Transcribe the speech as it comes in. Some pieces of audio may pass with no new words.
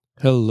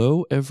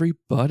Hello,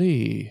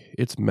 everybody.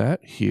 It's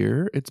Matt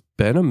here. It's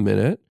been a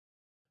minute.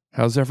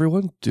 How's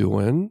everyone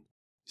doing?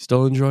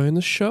 Still enjoying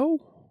the show?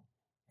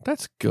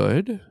 That's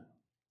good.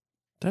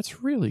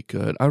 That's really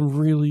good. I'm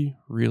really,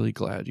 really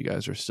glad you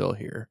guys are still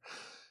here.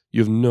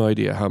 You have no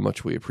idea how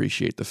much we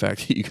appreciate the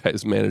fact that you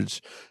guys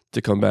managed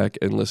to come back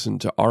and listen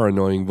to our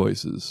annoying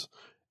voices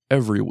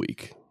every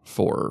week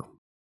for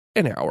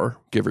an hour,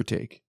 give or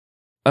take.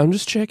 I'm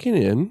just checking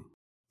in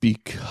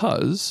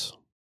because,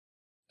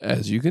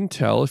 as you can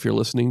tell if you're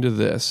listening to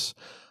this,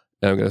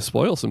 and I'm going to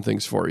spoil some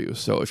things for you.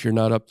 So if you're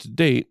not up to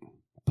date,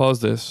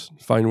 pause this,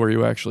 find where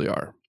you actually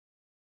are.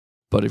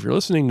 But if you're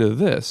listening to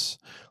this,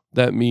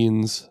 that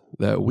means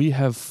that we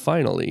have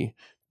finally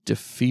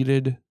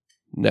defeated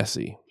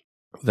Nessie.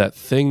 That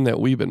thing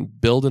that we've been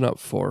building up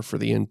for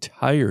the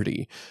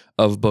entirety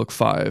of Book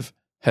 5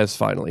 has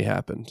finally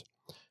happened.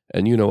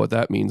 And you know what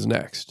that means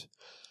next.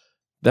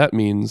 That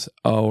means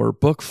our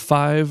Book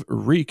 5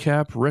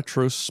 recap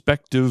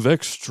retrospective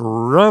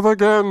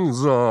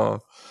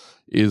extravaganza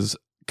is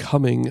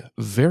coming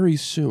very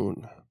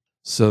soon.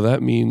 So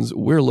that means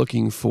we're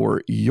looking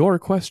for your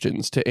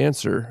questions to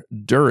answer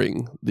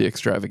during the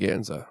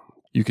extravaganza.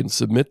 You can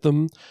submit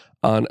them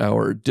on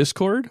our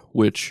Discord,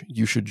 which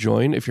you should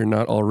join if you're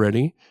not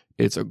already.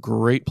 It's a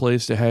great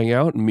place to hang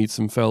out and meet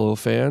some fellow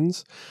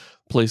fans,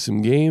 play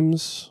some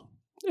games.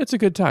 It's a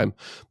good time.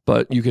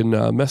 But you can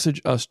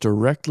message us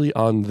directly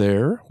on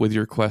there with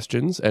your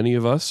questions, any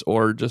of us,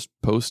 or just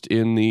post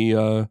in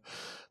the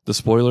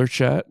spoiler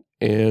chat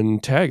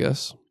and tag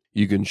us.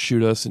 You can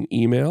shoot us an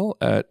email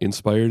at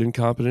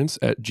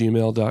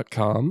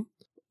inspiredincompetence@gmail.com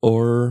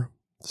or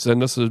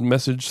send us a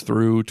message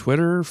through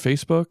Twitter,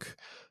 Facebook,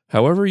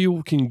 however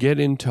you can get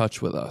in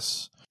touch with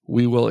us.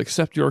 We will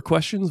accept your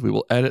questions, we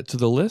will add it to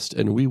the list,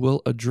 and we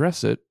will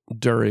address it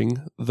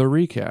during the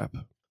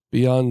recap.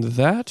 Beyond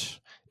that,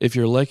 if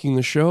you're liking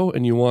the show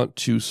and you want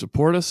to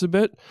support us a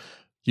bit,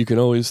 you can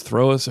always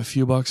throw us a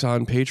few bucks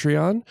on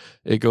Patreon.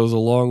 It goes a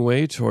long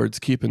way towards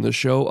keeping the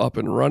show up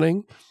and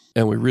running.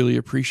 And we really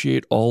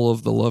appreciate all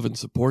of the love and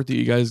support that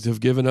you guys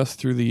have given us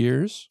through the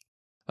years.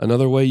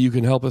 Another way you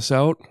can help us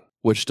out,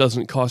 which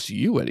doesn't cost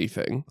you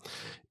anything,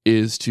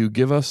 is to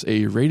give us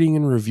a rating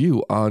and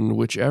review on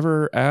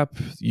whichever app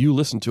you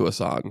listen to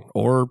us on.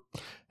 Or,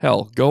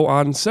 hell, go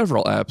on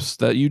several apps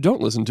that you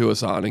don't listen to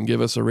us on and give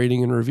us a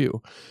rating and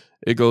review.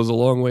 It goes a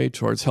long way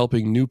towards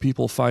helping new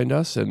people find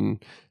us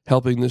and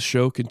helping this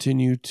show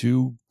continue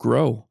to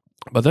grow.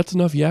 But that's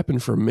enough yapping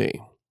from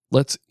me.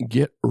 Let's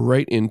get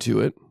right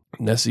into it.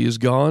 Nessie is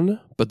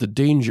gone, but the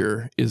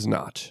danger is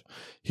not.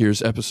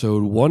 Here's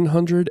episode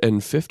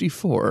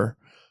 154,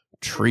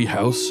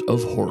 Treehouse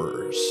of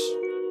Horrors.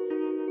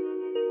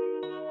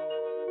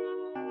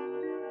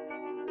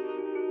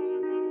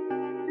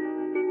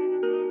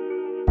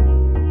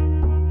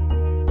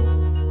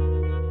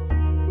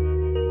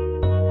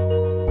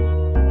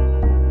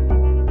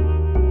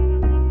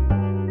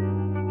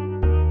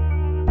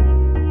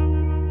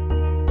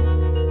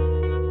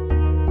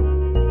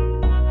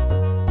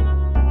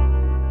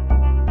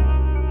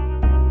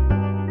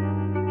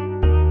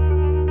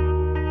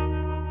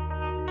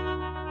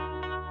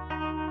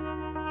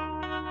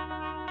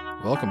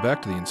 Welcome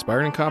back to the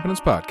Inspired Incompetence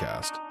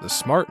Podcast, the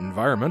smart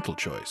environmental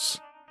choice.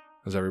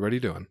 How's everybody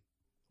doing?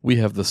 We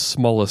have the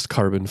smallest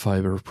carbon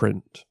fiber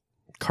print.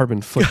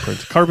 Carbon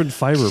footprint. Carbon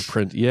fiber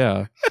print,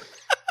 yeah.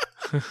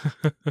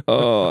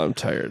 Oh, I'm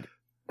tired.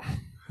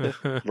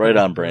 Right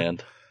on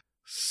brand.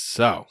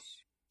 So,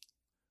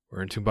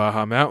 we're in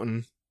Tumbaja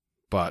Mountain,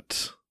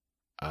 but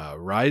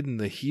riding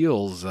the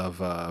heels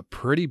of a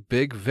pretty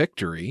big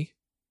victory.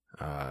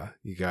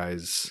 You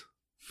guys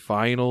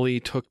finally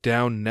took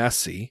down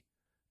Nessie.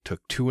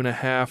 Took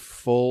 2.5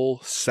 full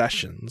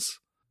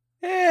sessions.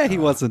 He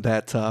wasn't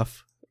that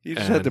tough. You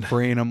just had to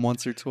brain him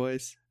once or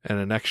twice. And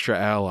an extra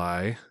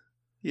ally.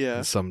 Yeah.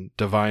 And some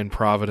divine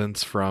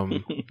providence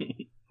from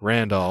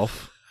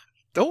Randolph.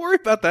 Don't worry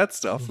about that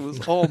stuff. It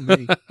was all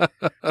me.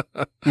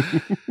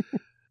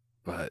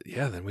 But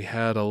yeah, then we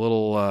had a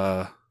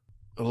little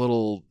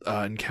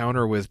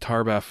encounter with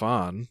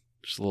Tarbafon.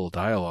 Just a little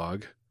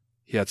dialogue.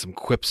 He had some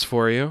quips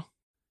for you.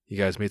 You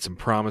guys made some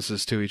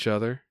promises to each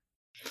other.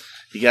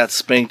 He got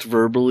spanked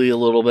verbally a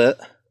little bit.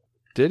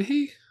 Did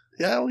he?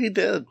 Yeah, he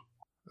did.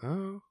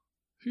 Oh,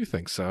 if you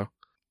think so.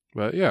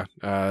 But yeah,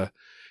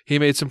 he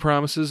made some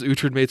promises.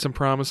 Uhtred made some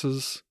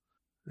promises.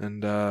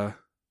 And yeah,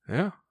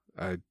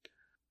 who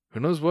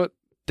knows what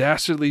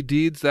dastardly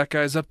deeds that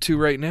guy's up to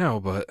right now,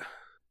 but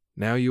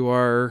now you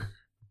are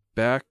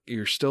back.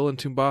 You're still in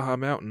Tumbaja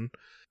Mountain.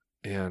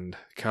 And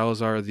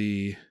Kalazar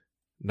the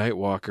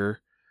Nightwalker.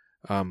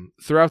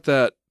 Throughout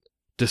that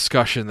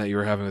discussion that you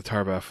were having with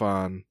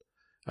Tarbafon,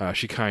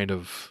 she kind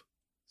of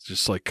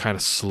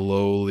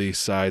slowly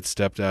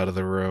sidestepped out of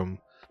the room.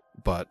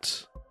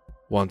 But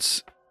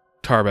once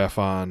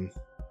Tarbafon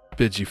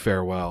bids you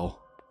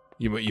farewell,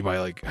 you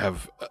might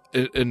have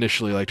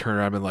initially turn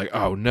around and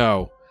oh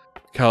no,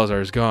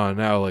 Kalazar's gone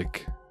now.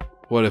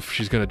 What if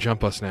she's gonna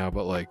jump us now?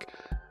 But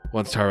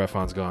once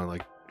Tarbafon's gone,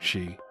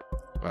 she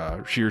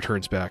she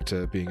returns back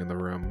to being in the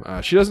room.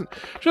 She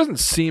doesn't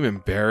seem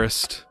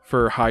embarrassed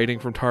for hiding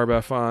from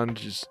Tar-Baphon.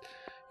 Just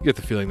you get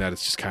the feeling that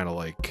it's just kind of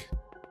like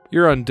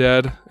you're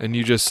undead and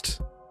you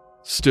just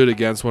stood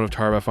against one of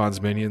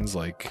Tar-Baphon's minions.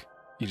 Like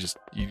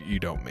you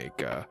don't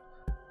make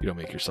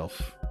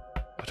yourself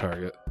a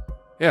target.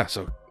 Yeah.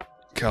 So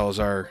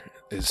Kalazar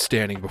is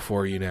standing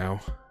before you now,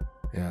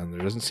 and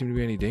there doesn't seem to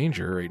be any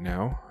danger right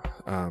now.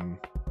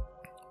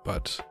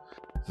 But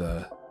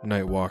the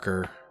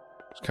Nightwalker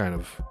kind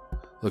of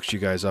looks you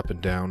guys up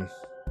and down,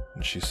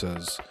 and she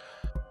says,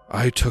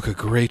 I took a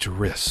great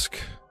risk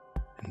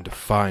in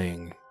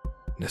defying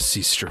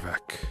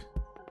Nesistravek,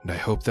 and I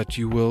hope that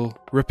you will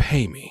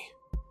repay me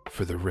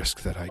for the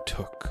risk that I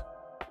took.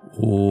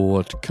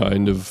 What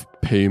kind of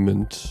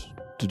payment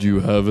did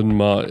you have in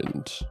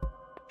mind?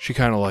 She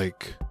kind of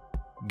like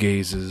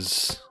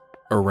gazes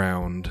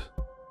around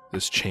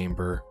this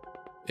chamber,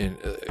 in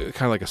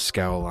kind of like a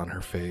scowl on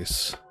her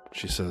face.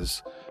 She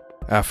says,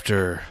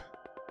 after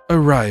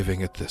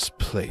arriving at this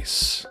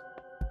place,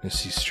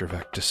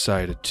 Nesistravek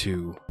decided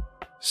to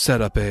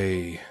set up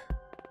a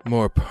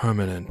more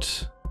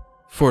permanent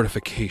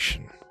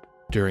fortification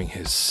during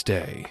his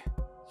stay.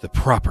 The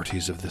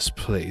properties of this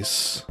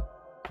place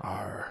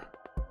are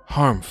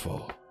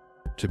harmful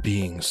to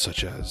beings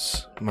such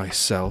as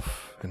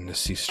myself and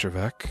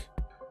Nesistravek.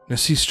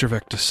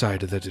 Nesistravek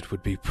decided that it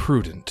would be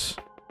prudent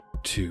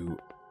to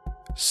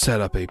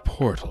set up a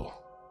portal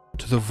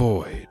to the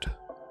void,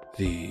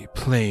 the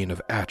plane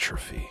of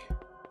atrophy,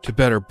 to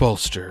better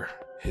bolster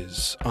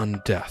his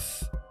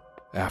undeath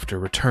after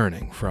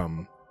returning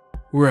from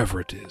wherever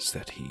it is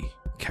that he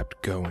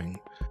kept going.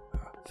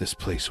 This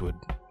place would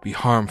be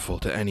harmful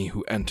to any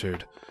who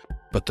entered,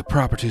 but the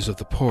properties of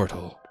the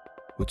portal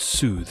would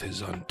soothe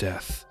his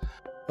undeath.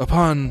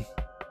 Upon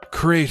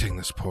creating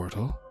this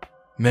portal,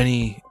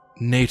 many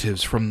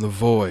natives from the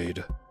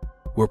void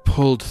were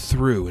pulled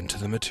through into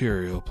the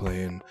material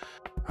plane.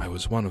 I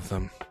was one of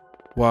them.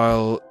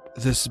 While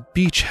this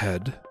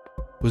beachhead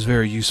was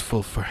very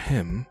useful for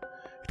him,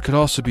 it could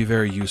also be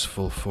very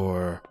useful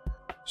for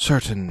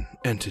certain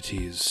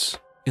entities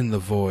in the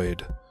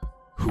void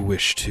who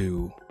wish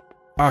to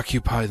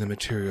occupy the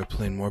material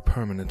plane more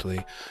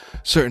permanently.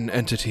 Certain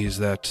entities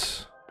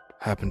that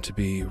happen to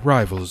be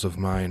rivals of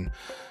mine,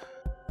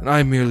 and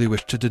I merely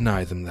wish to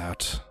deny them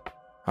that.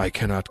 I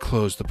cannot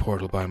close the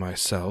portal by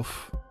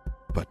myself,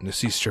 but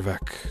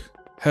Nesistravek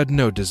had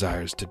no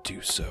desires to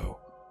do so.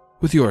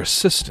 With your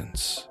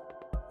assistance,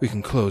 we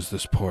can close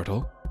this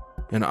portal,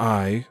 and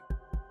I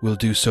will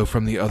do so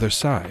from the other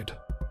side.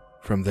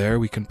 From there,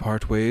 we can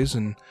part ways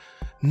and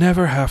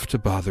never have to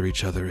bother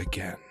each other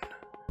again.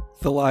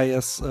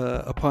 Thalias,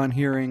 upon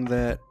hearing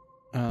that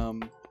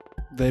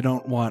they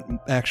don't want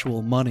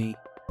actual money,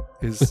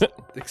 is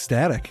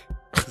ecstatic.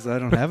 Because I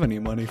don't have any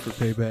money for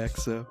payback,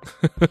 so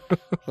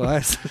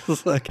Thalias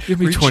is like, give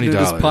me reaching in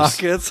his $20.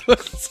 pockets.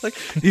 It's like,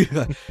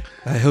 yeah,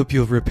 I hope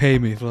you'll repay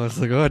me. Thalias is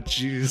like, oh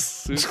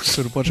jeez,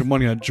 spent a bunch of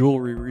money on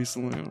jewelry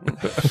recently.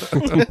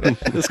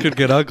 This could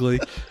get ugly.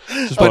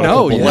 Just But bought a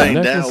no, couple yeah.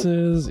 more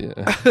necklaces.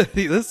 Yeah.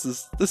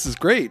 This is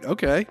great.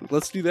 Okay,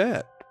 let's do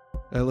that.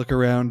 I look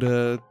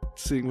around,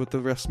 seeing what the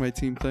rest of my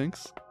team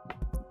thinks.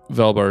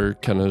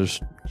 Valbar kind of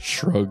just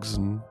shrugs,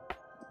 and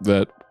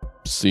that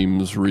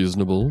seems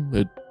reasonable.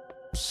 It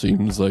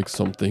seems like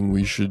something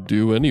we should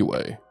do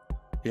anyway.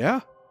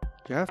 Yeah,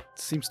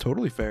 seems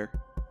totally fair.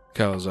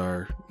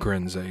 Kalazar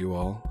grins at you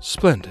all.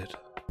 Splendid.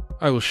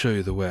 I will show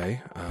you the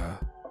way.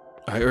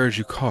 I urge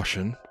you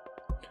caution.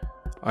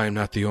 I am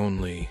not the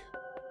only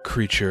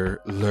creature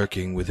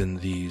lurking within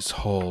these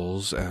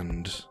halls,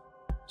 and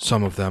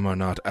some of them are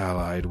not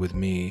allied with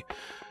me,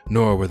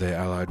 nor were they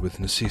allied with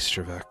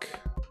Nesistravek.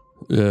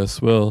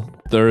 Yes, well,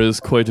 there is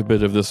quite a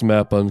bit of this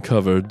map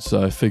uncovered,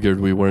 so I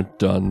figured we weren't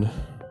done.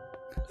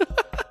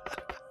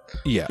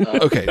 Yeah.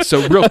 Okay,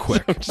 so real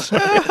quick.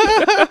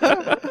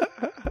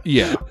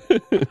 Yeah.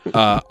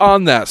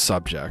 On that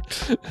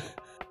subject.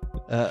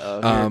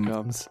 Uh-oh, here it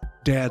comes.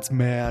 Dad's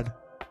mad.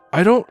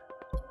 I don't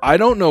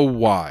know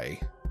why,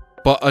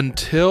 but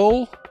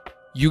until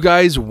you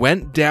guys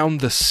went down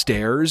the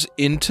stairs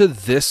into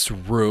this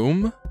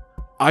room,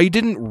 I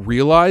didn't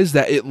realize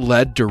that it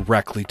led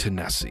directly to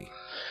Nessie.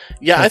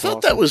 Yeah, That's I thought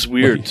awesome. that was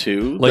weird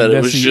too. Like, that it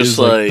Nessie was just is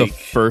like the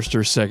first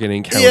or second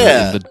encounter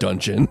Yeah. in the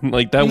dungeon.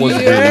 Like, that was Yeah.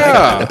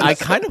 really fast. I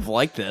kind of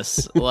like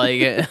this.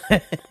 Like,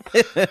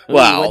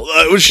 wow,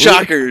 it was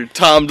shocker.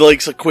 Tom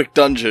likes a quick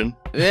dungeon.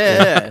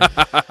 Yeah.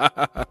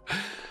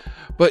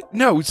 But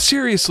no,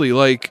 seriously,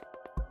 like,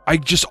 I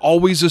just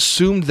always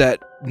assumed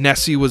that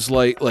Nessie was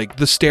like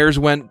the stairs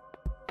went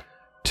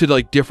to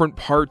like different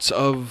parts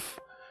of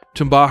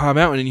Tumbaha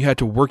Mountain, and you had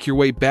to work your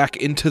way back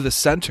into the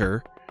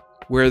center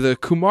where the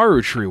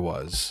Kumaru tree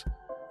was.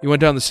 You went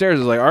down the stairs, it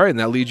was like, all right, and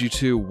that leads you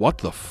to what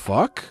the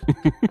fuck?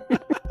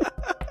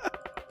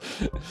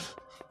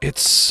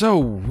 It's so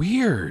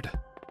weird.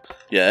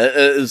 Yeah,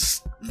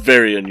 it's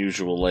very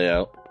unusual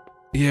layout.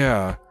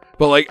 Yeah.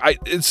 But like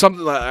it's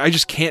something that I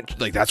just can't,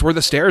 like, that's where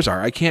the stairs are.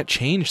 I can't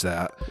change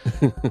that.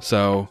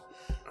 So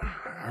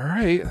all all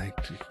right, like,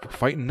 we're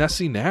fighting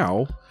Nessie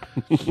now.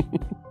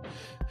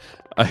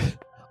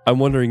 I'm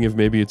wondering if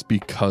maybe it's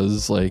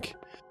because like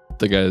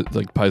the guy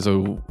like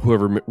Paizo,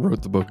 whoever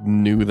wrote the book,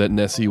 knew that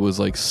Nessie was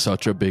like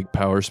such a big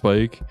power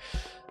spike.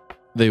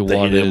 They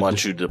didn't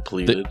want you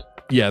depleted.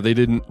 They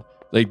didn't.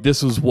 Like,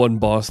 this was one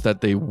boss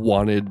that they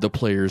wanted the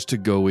players to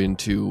go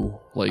into,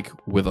 like,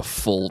 with a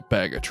full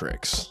bag of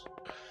tricks.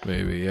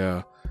 Maybe,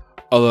 yeah.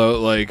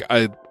 Although, like,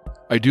 I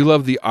do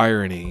love the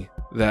irony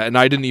that, and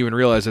I didn't even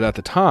realize it at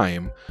the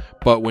time,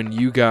 but when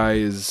you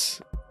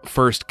guys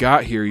first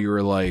got here, you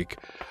were like,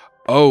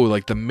 oh,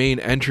 like, the main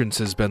entrance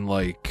has been,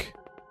 like,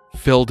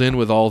 filled in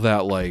with all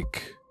that,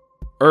 like,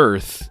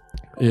 earth.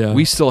 Yeah.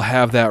 We still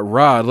have that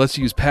rod. Let's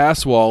use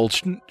pass wall.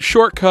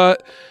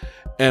 Shortcut.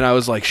 And I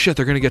was like, shit,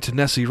 they're going to get to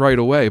Nessie right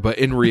away. But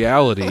in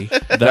reality,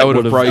 that would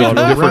have brought you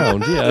to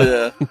around.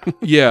 Yeah.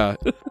 Yeah.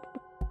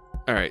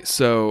 All right.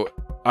 So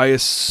I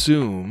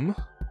assume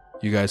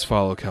you guys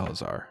follow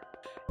Calazar.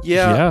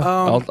 Yeah.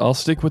 I'll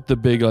stick with the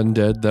big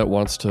undead that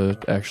wants to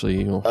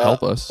actually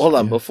help us. Hold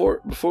on, Yeah.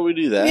 before we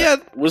do that, Yeah,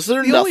 was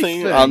there the only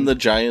nothing thing- on the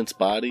giant's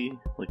body?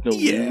 Like no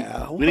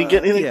Yeah, we didn't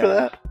get anything for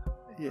that?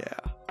 Yeah.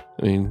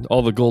 I mean,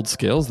 all the gold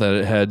scales that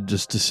it had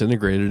just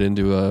disintegrated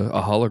into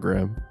a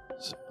hologram.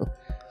 So.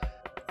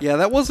 Yeah,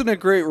 that wasn't a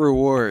great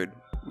reward.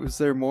 Was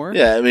there more?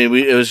 Yeah, I mean,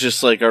 it was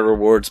just like our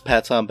rewards,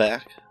 pats on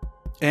back.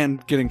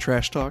 And getting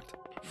trash talked?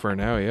 For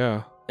now,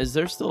 yeah. Is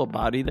there still a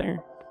body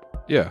there?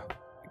 Yeah.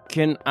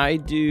 Can I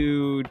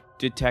do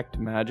detect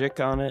magic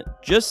on it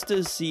just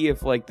to see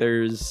if like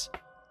there's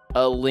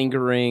a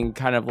lingering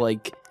kind of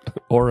like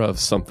Aura of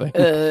something.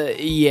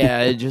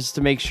 yeah, just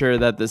to make sure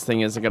that this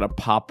thing isn't gonna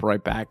pop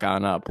right back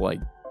on up like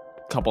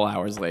a couple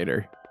hours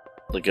later.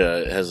 Like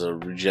it has a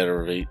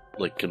regenerate,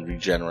 like can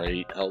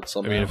regenerate health I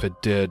somehow. mean, if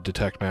it did,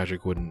 detect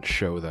magic wouldn't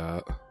show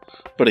that.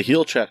 But a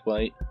heal check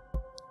might.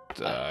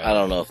 I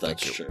don't know if think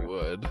that's it true.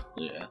 Would.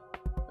 Yeah.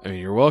 I mean,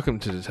 you're welcome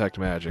to detect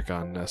magic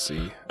on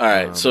Nessie. All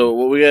right. So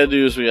what we gotta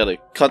do is we gotta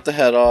cut the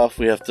head off.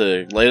 We have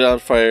to light it on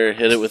fire,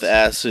 hit it with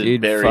acid,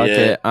 Dude, bury fuck it.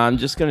 it. I'm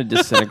just gonna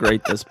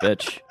disintegrate this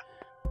bitch.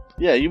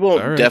 Yeah, you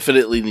won't All right.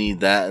 definitely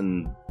need that.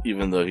 And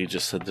even though he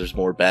just said there's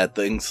more bad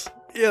things.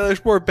 Yeah,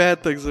 there's more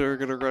bad things that we're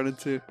going to run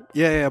into.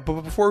 Yeah,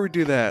 but before we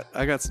do that,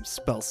 I got some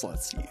spell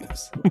slots to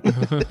use.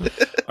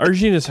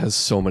 Arginus has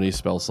so many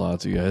spell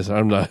slots, you guys.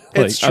 I'm not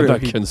It's I'm true.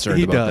 not concerned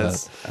he about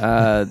does.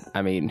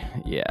 I mean,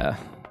 yeah.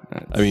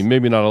 that. I mean,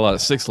 maybe not a lot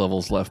of 6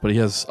 levels left, but he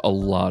has a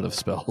lot of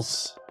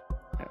spells.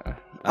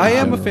 I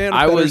am a fan of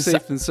I better was-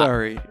 safe than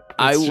sorry.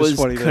 I It's just was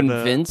funny that,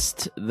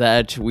 convinced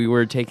that we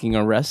were taking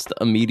a rest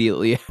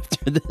immediately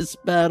after this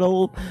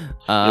battle.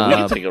 Yeah, we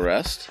can take a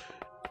rest.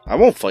 I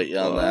won't fight you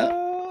on that.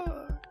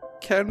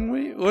 Can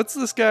we? What's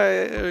this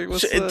guy?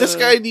 This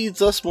guy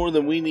needs us more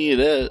than we need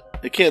it.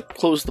 It can't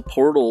close the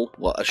portal.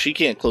 Well, she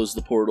can't close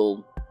the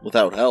portal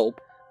without help.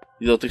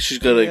 You don't think she's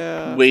gonna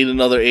Yeah. wait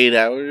another 8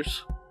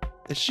 hours?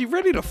 Is she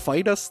ready to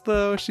fight us,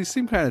 though? She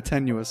seemed kind of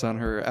tenuous on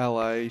her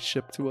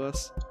allyship to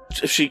us.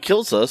 If she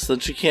kills us, then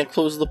she can't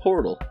close the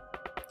portal.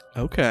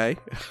 Okay.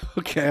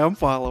 Okay, I'm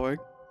following.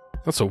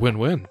 That's a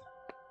win-win.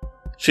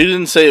 She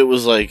didn't say it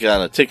was like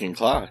on a ticking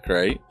clock,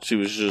 right? She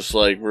was just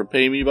like,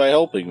 repay me by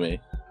helping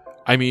me.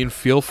 I mean,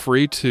 feel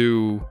free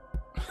to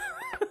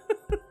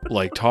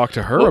like talk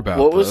to her What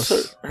about was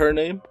this. her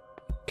name?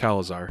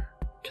 Calazar.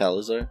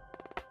 Calazar?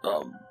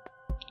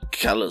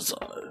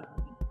 Calazar.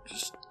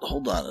 Just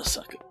hold on a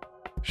second.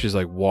 She's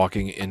like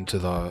walking into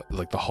the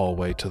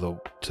hallway to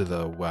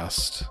the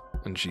west,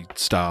 and she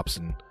stops,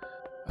 and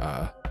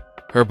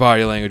her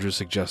body language would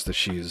suggest that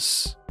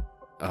she's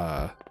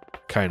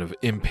kind of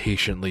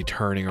impatiently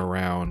turning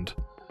around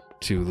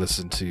to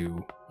listen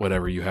to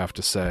whatever you have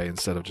to say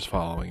instead of just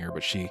following her.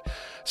 But she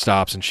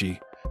stops and she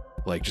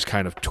like just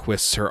kind of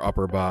twists her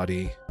upper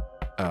body,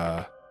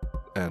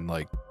 and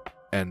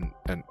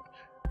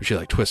she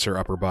like twists her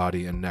upper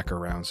body and neck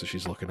around so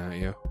she's looking at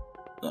you.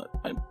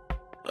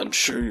 I'm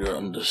sure you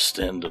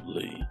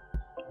understandably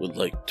would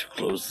like to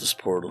close this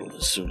portal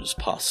as soon as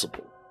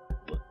possible,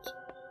 but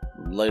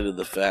in light of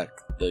the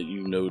fact that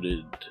you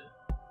noted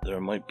there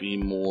might be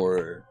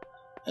more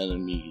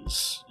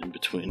enemies in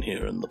between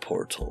here and the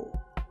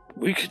portal,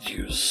 we could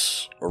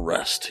use a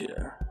rest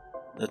here.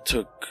 That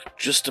took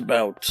just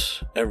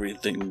about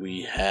everything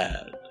we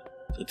had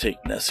to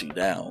take Nessie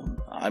down.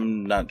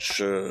 I'm not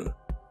sure.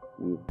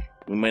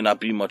 We may not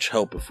be much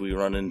help if we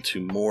run into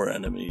more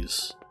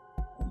enemies.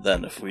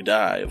 Then if we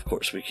die, of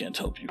course we can't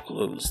help you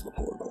close the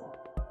portal.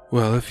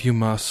 Well, if you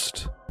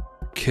must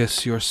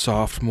kiss your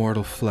soft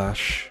mortal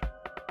flesh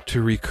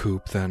to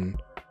recoup, then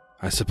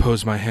I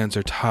suppose my hands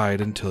are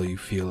tied until you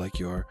feel like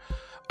you're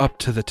up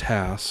to the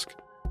task.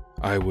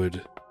 I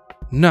would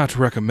not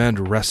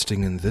recommend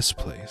resting in this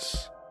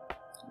place.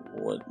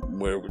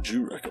 Where would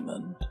you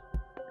recommend?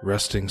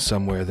 Resting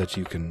somewhere that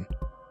you can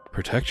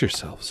protect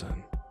yourselves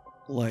in.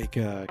 Like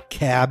a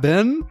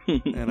cabin?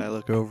 And I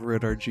look over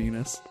at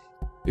Arginus.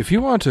 If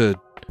you want to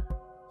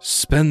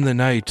spend the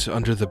night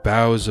under the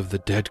boughs of the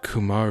dead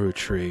Kumaru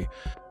tree,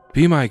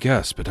 be my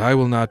guest, but I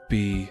will not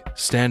be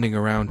standing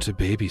around to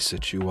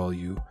babysit you while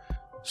you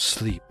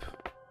sleep.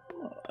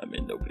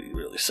 mean, nobody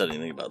really said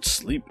anything about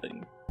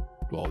sleeping.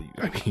 Well,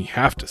 you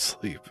have to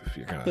sleep if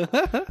you're gonna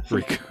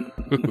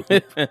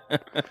recoup.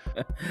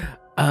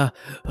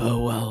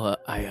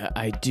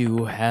 I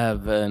do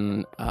have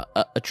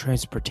a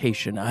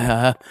transportation.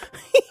 I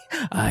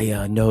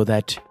know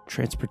that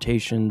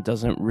transportation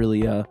doesn't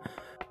really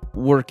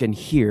work in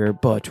here,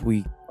 but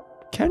we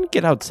can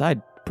get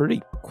outside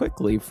pretty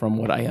quickly from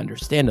what I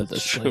understand of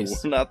this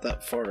place. We're not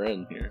that far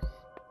in here.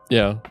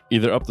 Yeah,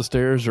 either up the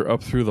stairs or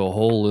up through the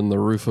hole in the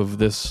roof of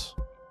this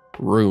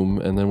room,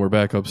 and then we're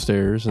back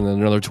upstairs, and then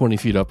another 20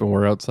 feet up, and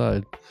we're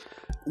outside.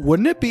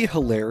 Wouldn't it be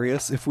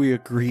hilarious if we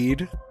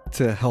agreed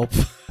to help?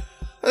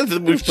 And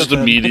then we just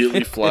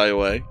immediately fly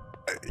away.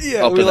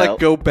 Yeah, Up we and like out.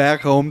 go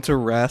back home to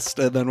rest,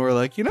 and then we're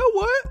like, you know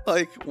what?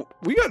 Like,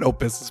 we got no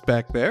business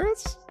back there.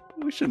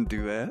 We shouldn't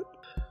do that.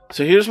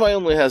 So here's my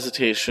only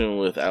hesitation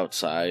with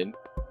outside.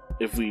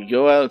 If we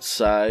go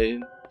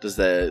outside, does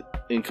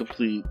that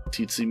incomplete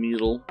Tsitsi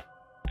Needle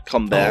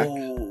come back?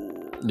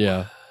 Oh.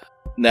 Yeah.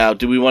 Now,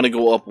 do we want to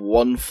go up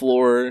one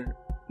floor,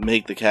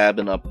 make the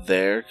cabin up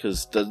there?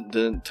 Because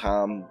didn't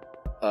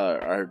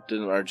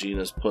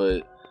Arginus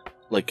put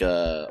like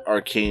a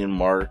arcane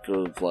mark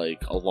of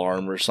like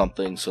alarm or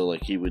something, so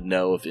like he would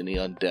know if any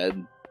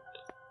undead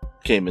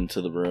came into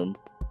the room?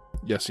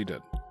 Yes, he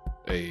did.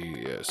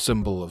 A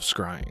symbol of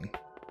scrying.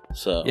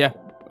 So Yeah,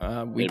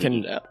 we maybe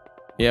can. do that.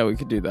 Yeah, we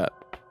could do that.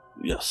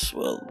 Yes,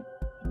 well,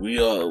 we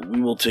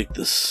will take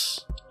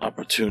this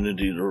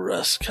opportunity to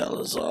rest,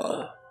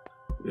 Calazar.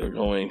 We are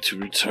going to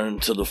return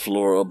to the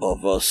floor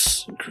above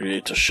us and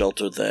create a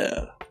shelter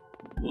there.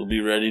 We'll be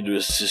ready to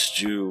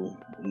assist you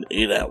in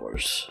 8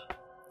 hours.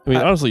 I mean,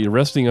 honestly,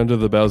 resting under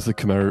the boughs of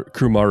the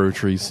Kumaru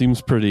tree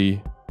seems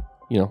pretty,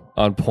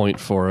 on point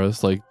for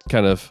us. Like,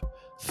 kind of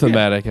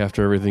thematic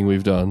after everything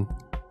we've done.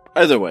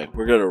 Either way,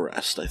 we're going to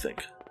rest, I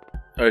think.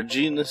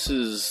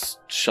 Arginus's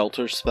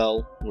shelter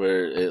spell,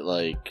 where it,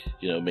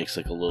 makes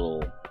like a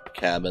little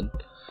cabin,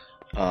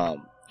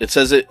 it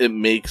says it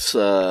makes,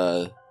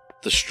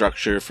 the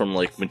structure from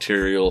like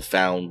material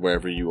found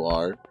wherever you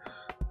are.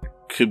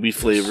 Could we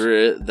flavor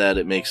it that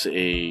it makes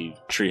a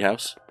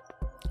treehouse?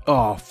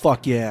 Oh,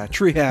 fuck yeah.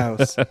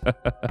 Treehouse.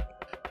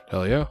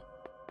 Hell yeah.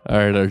 All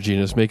right,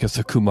 Arginus, make us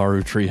a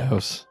Kumaru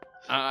treehouse.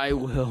 I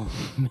will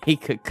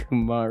make a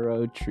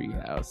Kumaro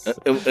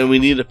treehouse. And we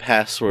need a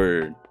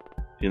password,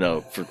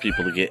 for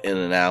people to get in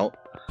and out.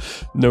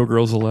 No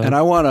girls allowed. And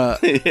I want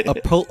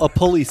a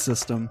pulley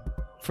system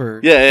for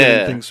Yeah.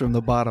 getting things from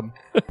the bottom.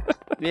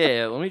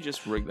 Yeah, let me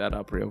just rig that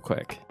up real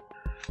quick.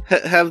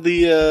 Have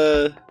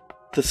the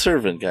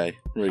servant guy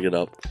rig it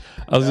up.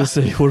 I was going to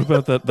say, what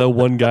about that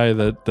one guy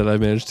that I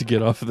managed to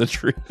get off of the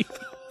tree?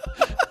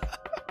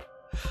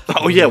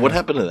 Oh yeah, what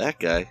happened to that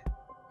guy?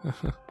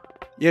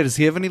 Yeah, does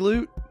he have any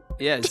loot?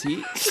 Yeah, is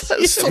he?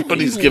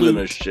 Somebody's giving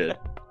us shit.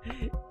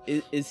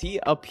 Is he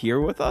up here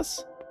with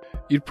us?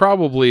 You'd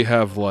probably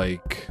have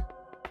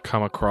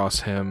come across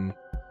him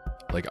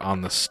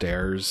on the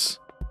stairs.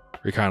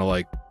 He kind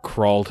of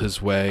crawled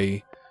his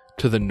way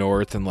to the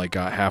north and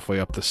got halfway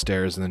up the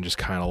stairs and then just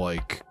kind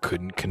of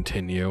couldn't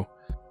continue.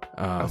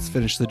 Let's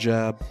finish the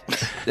job.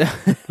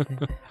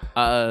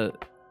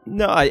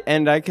 No,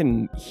 I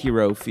can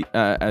hero feast.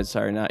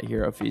 Sorry, not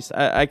hero feast.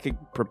 I could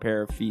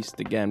prepare a feast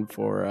again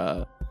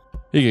for.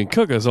 He can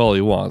cook us all he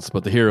wants,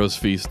 but the hero's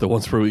feast, the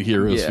once per week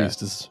hero's Yeah.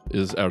 feast,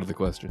 is out of the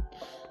question.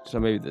 So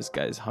maybe this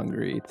guy's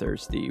hungry,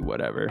 thirsty,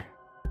 whatever.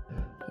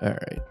 All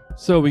right.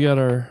 So we got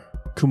our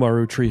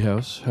Kumaru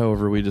treehouse.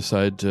 However, we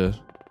decide to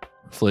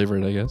flavor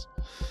it, I guess.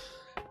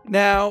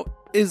 Now,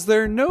 is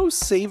there no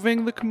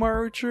saving the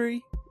Kumaru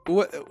tree?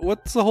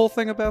 What's the whole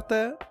thing about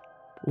that?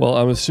 Well,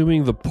 I'm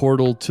assuming the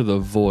portal to the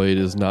void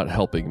is not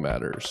helping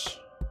matters.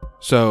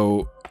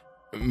 So,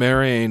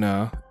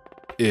 Mariana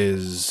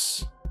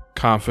is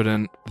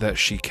confident that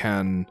she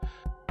can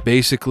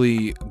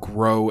basically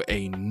grow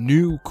a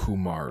new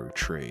Kumaru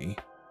tree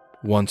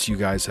once you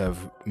guys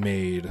have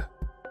made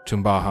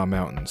Tumbaha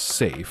Mountain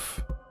safe.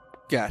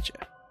 Gotcha.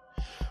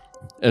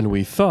 And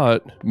we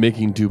thought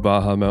making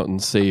Dubaha Mountain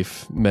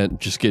safe meant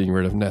just getting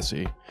rid of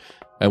Nessie.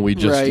 And we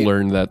just Right.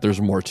 learned that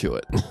there's more to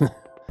it.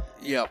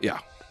 Yep. Yeah.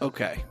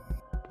 Okay.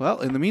 Well,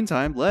 in the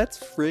meantime, let's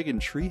friggin'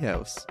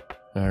 treehouse.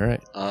 All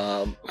right.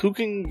 Who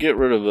can get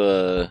rid of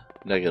a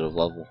negative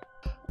level?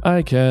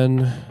 I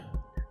can.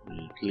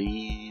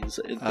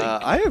 Please.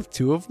 I have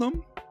 2 of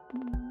them.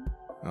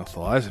 Well,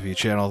 Thalias, if you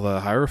channel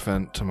the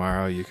Hierophant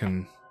tomorrow, you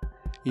can...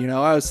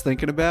 I was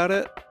thinking about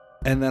it,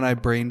 and then I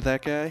brained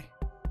that guy.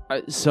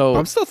 So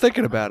I'm still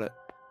thinking about it.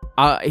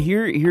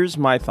 here's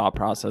my thought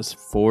process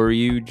for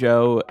you,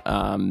 Joe.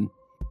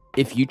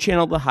 If you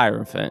channel the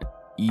Hierophant,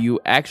 you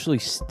actually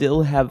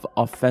still have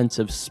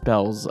offensive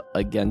spells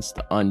against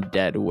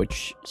undead,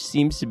 which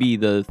seems to be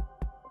the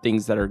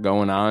things that are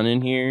going on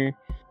in here.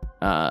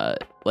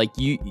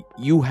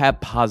 You have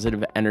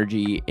positive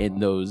energy in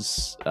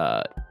those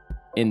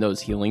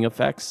healing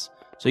effects,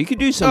 so you could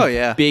do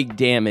some big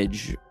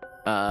damage.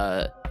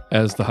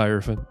 As the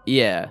Hierophant.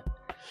 Yeah.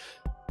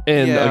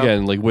 And Yeah.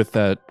 again, with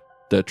that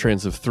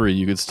trance of 3,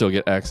 you could still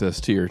get access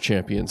to your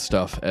champion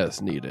stuff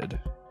as needed.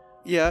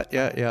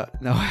 Yeah.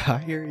 No,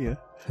 I hear you.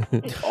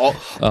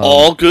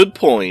 All good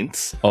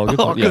points. All good,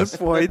 All yes. good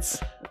points.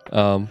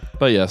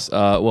 But yes,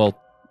 well,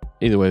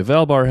 either way,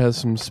 Valbar has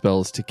some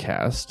spells to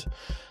cast.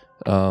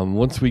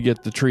 Once we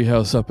get the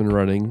treehouse up and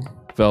running,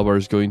 Valbar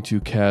is going to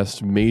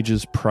cast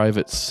Mage's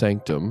Private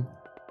Sanctum.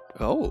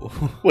 Oh.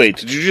 Wait,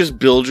 did you just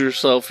build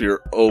yourself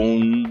your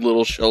own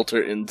little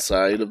shelter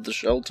inside of the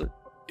shelter?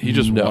 He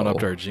just No.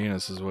 one-upped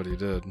Arginus is what he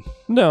did.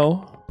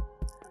 No.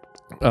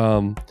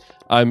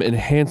 I'm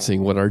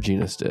enhancing what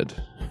Arginus did.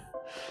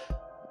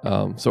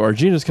 So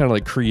Arginus kind of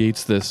like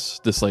creates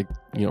this like,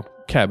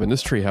 cabin,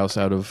 this treehouse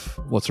out of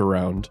what's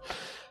around.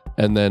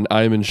 And then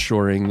I'm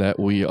ensuring that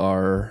we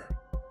are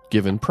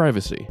given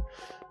privacy.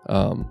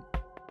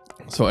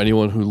 So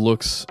anyone who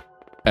looks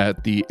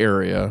at the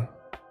area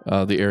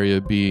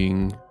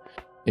being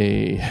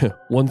a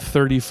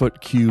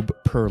 130-foot cube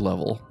per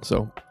level.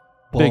 So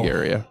big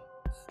area.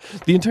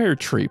 The entire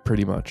tree,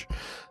 pretty much.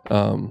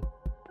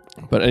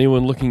 But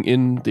anyone looking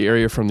in the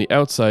area from the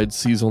outside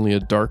sees only a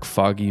dark,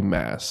 foggy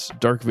mass.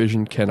 Dark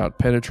vision cannot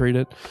penetrate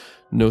it.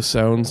 No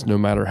sounds, no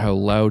matter how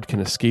loud, can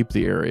escape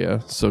the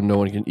area, so no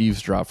one can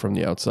eavesdrop from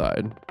the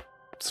outside.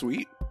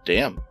 Sweet.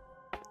 Damn.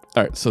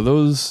 All right, so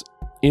those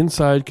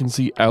inside can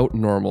see out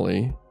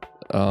normally.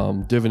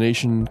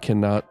 Divination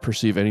cannot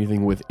perceive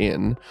anything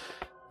within,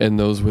 and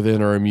those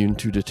within are immune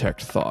to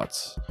detect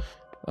thoughts.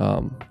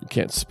 You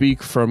can't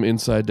speak from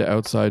inside to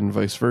outside and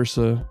vice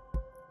versa,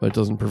 but it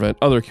doesn't prevent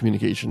other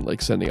communication,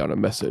 like sending out a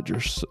message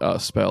or a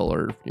spell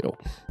or,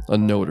 a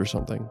note or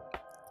something.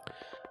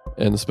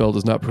 And the spell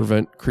does not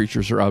prevent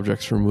creatures or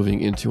objects from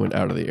moving into and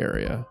out of the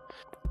area.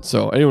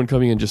 So anyone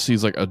coming in just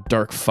sees like a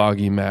dark,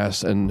 foggy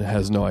mass and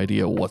has no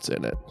idea what's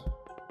in it.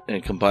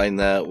 And combine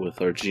that with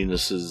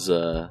Arginus's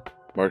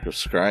mark of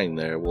scrying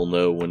there, we'll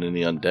know when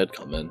any undead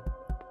come in.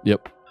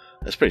 Yep.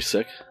 That's pretty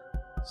sick.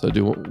 So I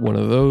do one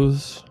of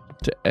those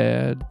to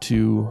add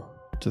to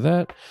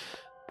that.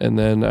 And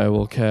then I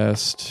will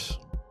cast,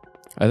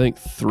 I think,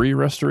 3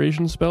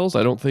 restoration spells.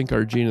 I don't think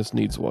Arginus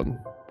needs one.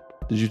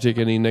 Did you take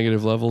any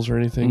negative levels or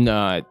anything? No,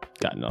 I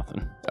got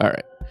nothing. All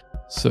right.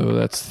 So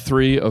that's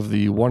 3 of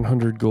the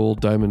 100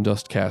 gold diamond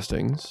dust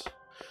castings.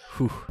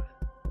 Whew.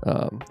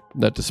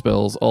 That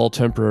dispels all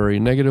temporary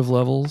negative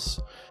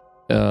levels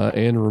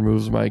and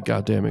removes my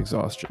goddamn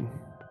exhaustion.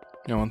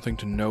 One thing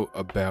to note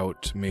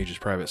about Mage's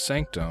Private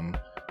Sanctum,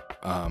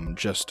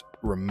 just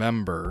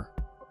remember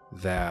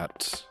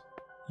that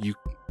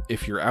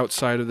if you're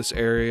outside of this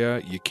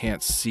area, you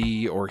can't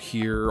see or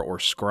hear or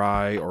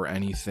scry or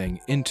anything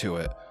into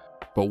it.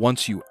 But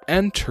once you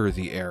enter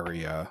the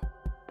area,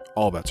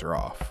 all bets are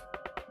off.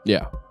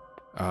 Yeah.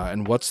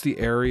 And what's the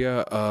area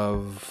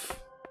of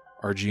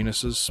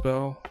Arginus's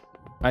spell?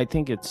 I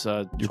think it's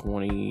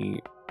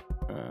 20.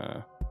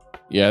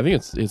 Yeah, I think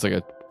it's like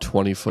a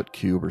 20-foot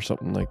cube or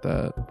something like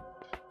that.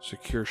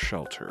 Secure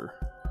shelter.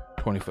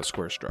 20-foot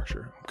square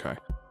structure. Okay.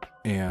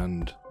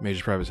 And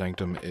Mage's Private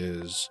Sanctum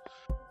is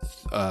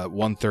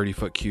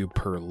 130-foot cube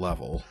per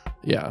level.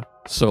 Yeah.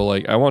 So,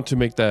 like, I want to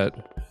make that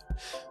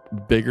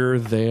bigger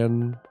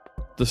than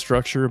the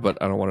structure, but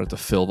I don't want it to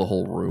fill the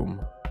whole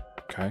room.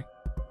 Okay.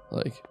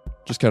 Like,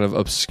 just kind of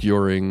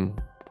obscuring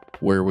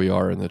where we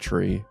are in the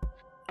tree.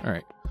 All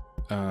right.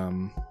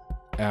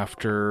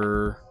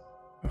 After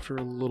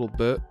a little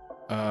bit,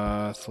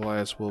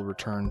 Thalias will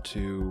return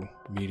to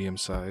medium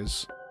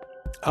size,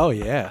 Oh,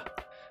 yeah.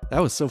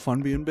 That was so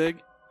fun being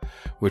big.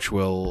 which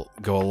will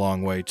go a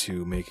long way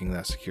to making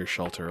that secure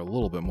shelter a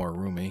little bit more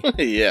roomy.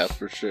 Yeah,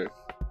 for sure.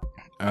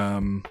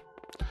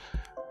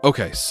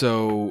 Okay,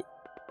 so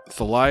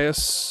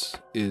Thalias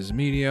is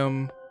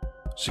medium,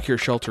 secure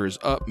shelter is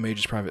up,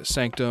 Mage's Private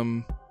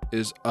Sanctum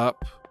is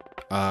up.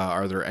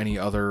 Are there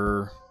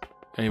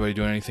anybody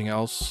doing anything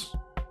else?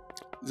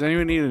 Does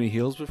anyone need any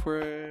heals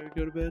before I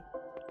go to bed?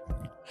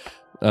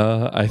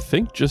 I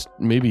think just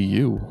maybe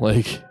you.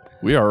 Like,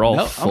 we are all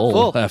No, I'm full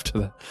full. after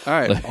that. All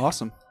right, Like-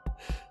 awesome.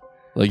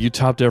 Like, you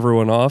topped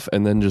everyone off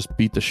and then just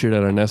beat the shit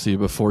out of Nessie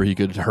before he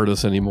could hurt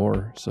us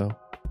anymore. So,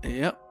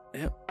 Yep.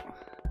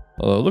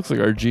 although it looks like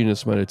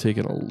Arginus might have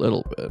taken a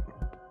little bit.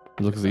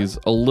 It looks like he's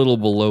a little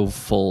below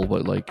full,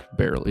 but like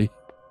barely.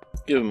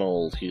 Give him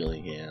old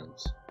healing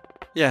hands.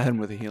 Yeah, hit him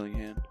with a healing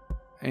hand.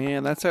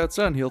 And that's how it's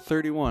done. Heal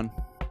 31.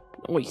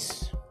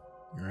 Nice.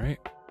 All right.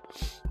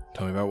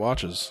 Tell me about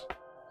watches.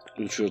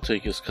 Which will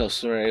take his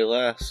customary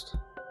last.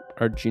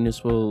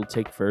 Arginus will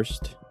take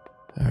first.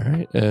 All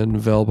right, and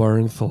Valbar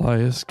and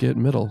Thalias get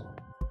middle.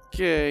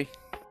 Okay.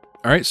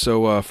 All right,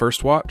 so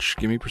first watch,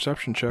 give me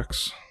perception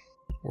checks.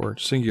 Or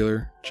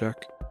singular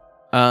check.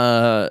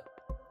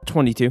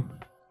 22.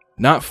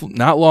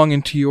 Not long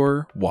into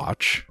your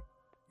watch,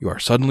 you are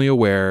suddenly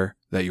aware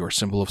that your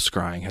symbol of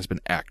scrying has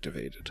been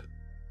activated.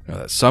 Now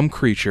that some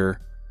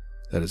creature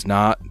that is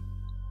not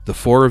the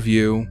 4 of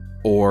you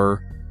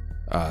or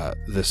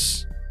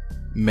this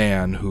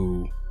man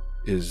who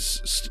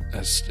is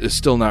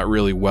still not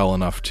really well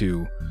enough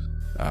to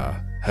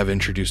have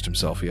introduced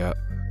himself yet.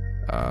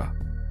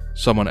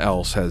 Someone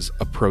else has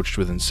approached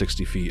within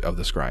 60 feet of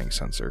the scrying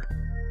sensor.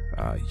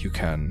 You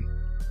can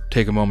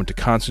take a moment to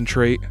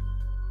concentrate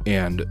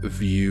and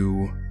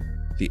view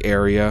the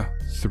area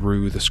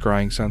through the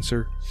scrying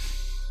sensor.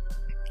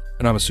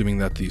 And I'm assuming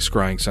that the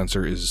scrying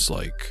sensor is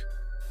like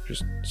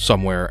just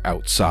somewhere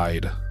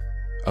outside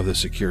of the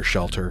secure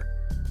shelter.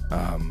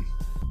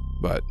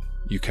 But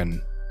you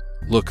can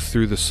look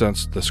through the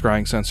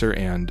scrying sensor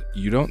and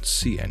you don't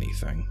see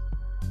anything.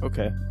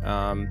 Okay.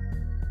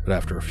 But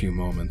after a few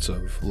moments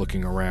of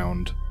looking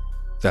around,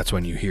 that's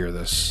when you hear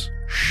this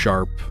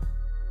sharp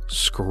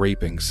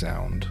scraping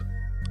sound,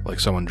 like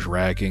someone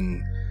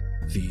dragging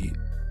the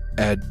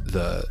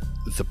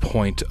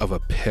point of a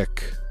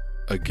pick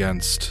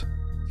against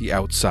the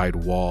outside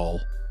wall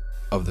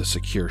of the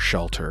secure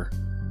shelter,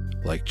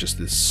 like just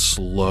this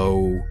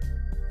slow,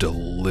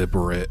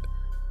 deliberate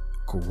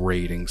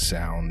grating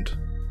sound,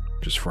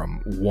 just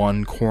from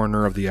one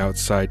corner of the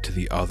outside to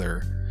the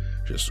other,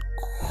 just.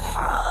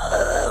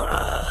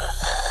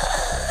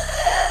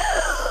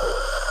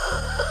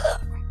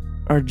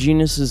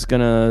 Arginus is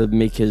gonna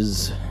make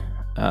his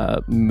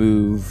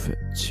move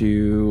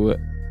to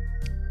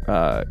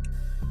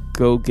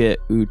go get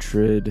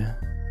Uhtred,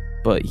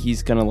 but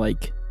he's gonna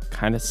like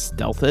kind of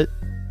stealth it.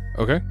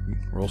 Okay,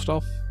 roll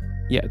stealth.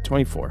 Yeah,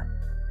 24.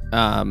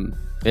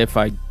 If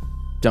I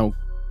don't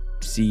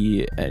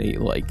see any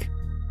like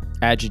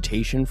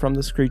agitation from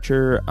this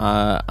creature,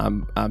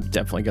 I'm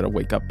definitely gonna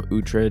wake up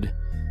Uhtred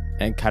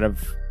and kind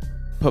of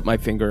put my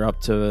finger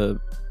up to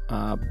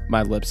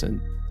my lips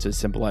and to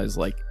symbolize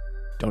like,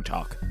 don't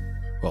talk.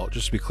 Well,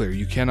 just to be clear,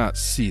 you cannot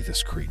see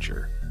this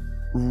creature.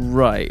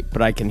 Right,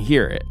 but I can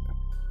hear it.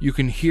 You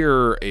can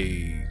hear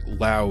a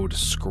loud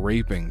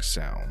scraping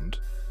sound.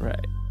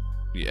 Right.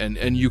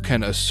 And you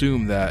can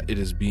assume that it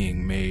is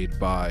being made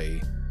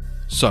by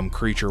some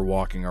creature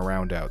walking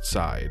around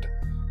outside.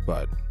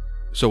 But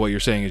so what you're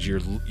saying is you're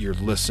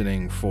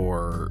listening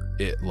for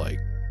it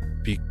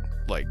be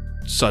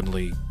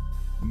suddenly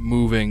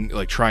moving,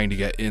 like trying to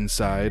get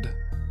inside.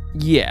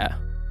 Yeah.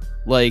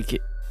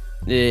 Like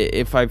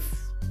if I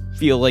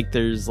feel like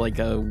there's like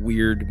a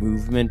weird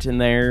movement in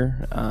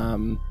there,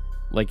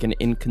 like an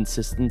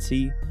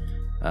inconsistency,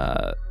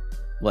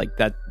 like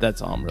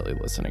that's all I'm really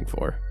listening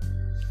for.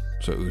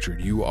 So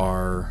Uhtred, you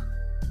are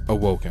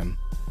awoken.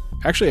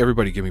 Actually,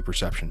 everybody give me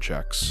perception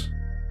checks.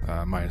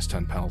 Minus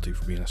 10 penalty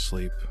for being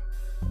asleep.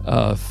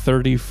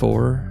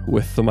 34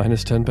 with the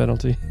minus 10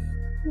 penalty.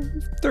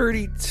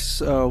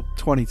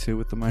 22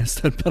 with the minus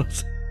 10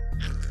 penalty.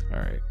 All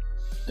right.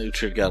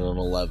 Uhtred got an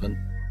 11.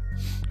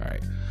 All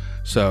right.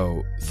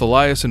 So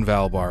Thalias and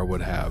Valbar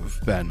would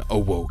have been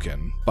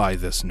awoken by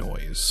this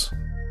noise.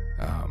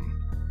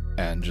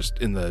 And just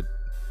in the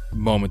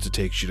moment it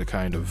takes you to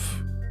kind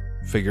of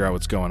figure out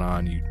what's going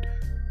on, you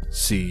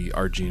see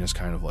Arginus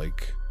kind of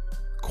like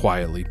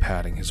quietly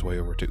patting his way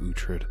over to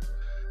Uhtred.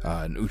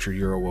 And Uhtred,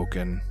 you're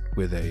awoken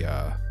with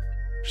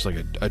just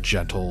like a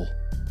gentle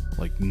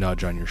like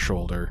nudge on your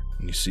shoulder,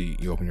 and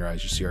you open your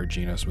eyes, you see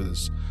Arginus with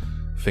his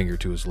finger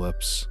to his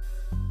lips,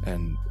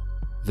 and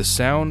the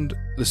sound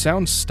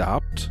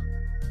stopped.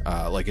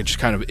 Like it just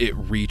kind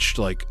of reached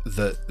like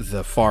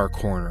the far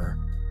corner,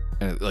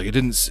 and it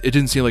didn't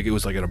seem like it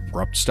was like an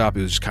abrupt stop.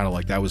 It was just kind of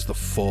like that was the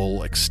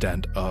full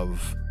extent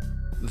of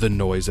the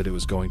noise that it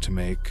was going to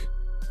make.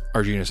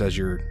 Arginus, as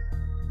you're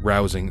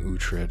rousing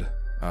Uhtred,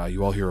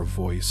 you all hear a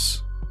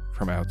voice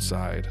from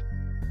outside.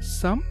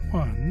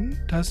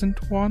 Someone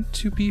doesn't want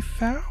to be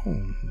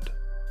found.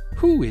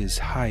 Who is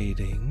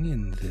hiding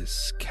in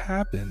this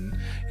cabin,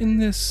 in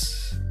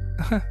this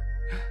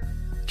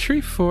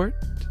tree fort?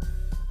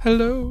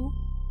 Hello?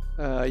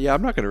 Yeah,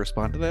 I'm not going to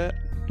respond to that.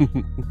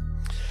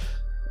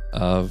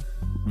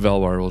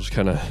 Valbar will just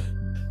kind of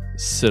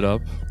sit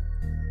up.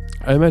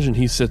 I imagine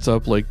he sits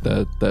up like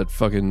that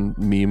fucking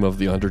meme of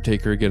the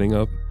Undertaker getting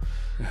up.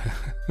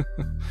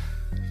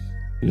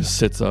 He just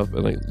sits up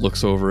and like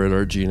looks over at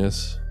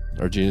Arginus.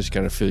 Arginus,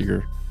 kind of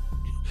feel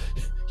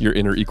your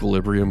inner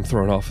equilibrium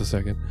thrown off a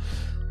second.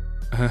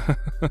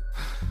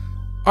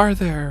 Are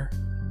there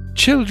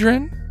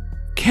children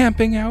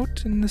camping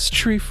out in this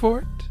tree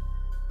fort?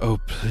 Oh,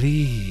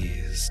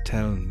 please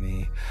tell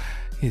me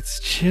it's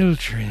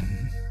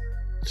children.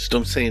 Just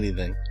don't say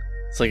anything.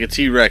 It's like a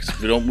T-Rex.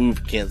 If we don't move,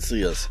 it can't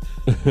see us.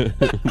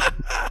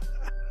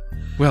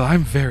 Well,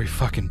 I'm very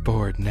fucking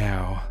bored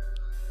now.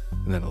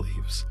 And then it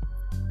leaves.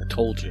 I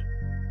told you.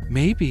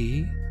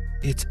 Maybe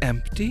it's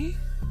empty?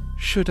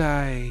 Should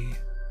I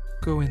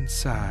go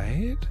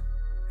inside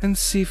and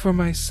see for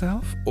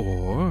myself?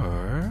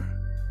 Or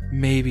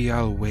maybe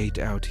I'll wait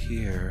out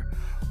here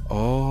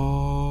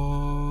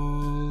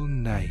all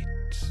night.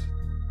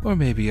 Or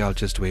maybe I'll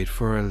just wait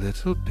for a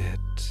little bit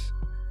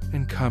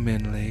and come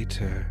in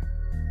later.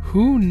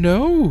 Who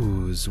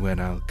knows when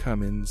I'll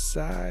come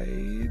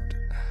inside?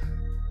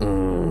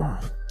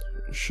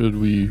 Should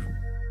we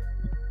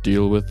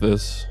deal with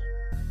this?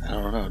 I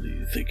don't know. Do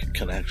you think it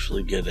can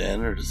actually get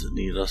in, or does it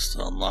need us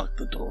to unlock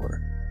the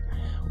door?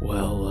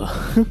 Well,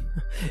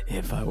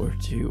 if I were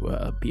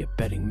to be a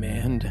betting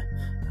man,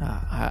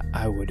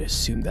 I would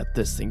assume that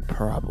this thing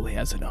probably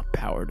has enough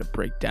power to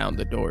break down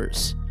the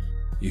doors.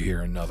 You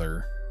hear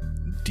another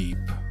deep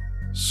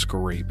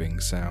scraping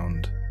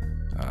sound,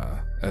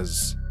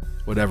 as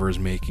whatever is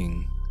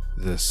making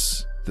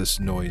this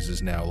noise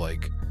is now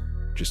like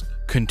just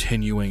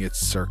continuing its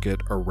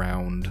circuit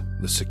around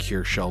the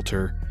secure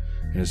shelter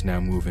and is now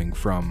moving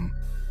from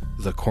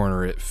the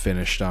corner it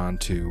finished on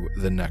to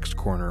the next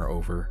corner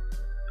over.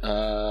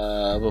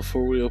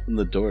 Before we open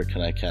the door,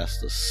 can I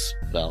cast a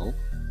spell?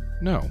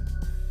 No.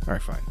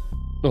 Alright, fine.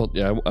 Well,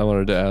 yeah, I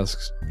wanted to ask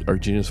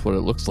Arginus what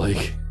it looks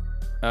like.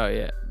 Oh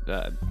yeah,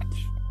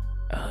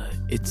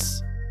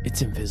 it's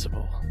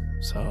invisible,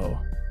 so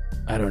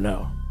I don't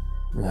know.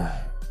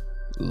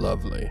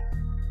 Lovely.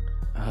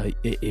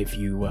 If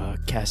you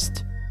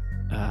cast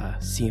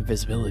see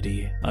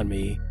invisibility on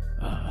me,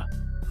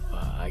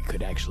 I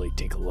could actually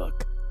take a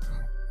look.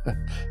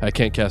 I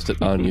can't cast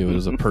it on you. It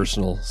is a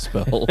personal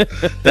spell.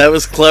 That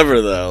was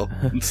clever, though.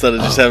 Instead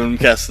of just having him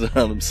cast it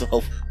on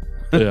himself.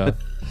 Yeah.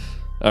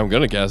 I'm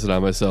going to cast it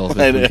on myself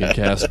if we can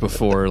cast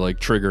before, like,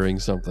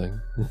 triggering something.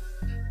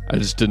 I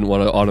just didn't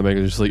want to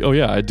automatically just like, oh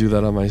yeah, I'd do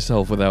that on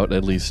myself without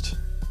at least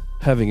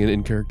having an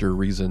in-character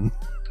reason.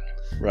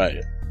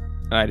 Right.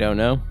 I don't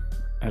know.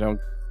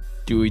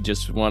 Do we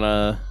just want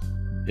to...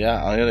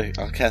 Yeah,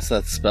 I'll cast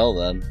that spell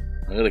then.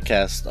 I'm going to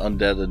cast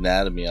Undead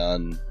Anatomy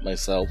on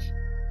myself.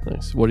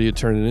 Nice. What do you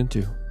turn it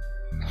into?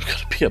 I'm going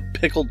to be a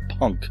pickled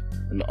punk.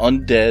 An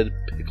undead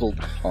pickled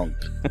punk.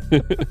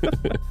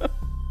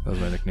 That was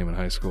my nickname in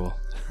high school.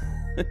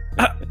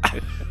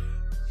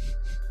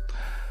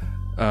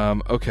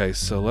 Okay,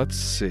 so let's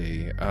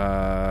see.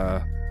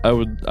 I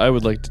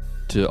would like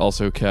to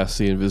also cast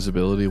the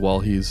invisibility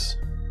while he's,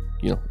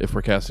 if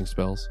we're casting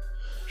spells.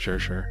 Sure.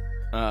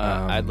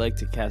 I'd like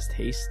to cast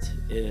haste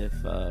if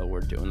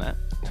we're doing that.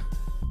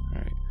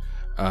 All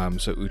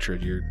right. So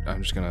Uhtred,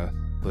 I'm just gonna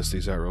list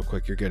these out real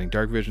quick. You're getting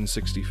Dark Vision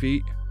 60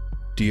 feet,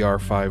 DR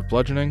 5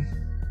 bludgeoning.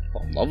 Oh,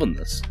 I'm loving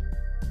this.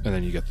 And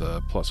then you get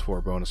the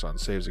 +4 bonus on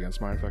saves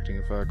against mind affecting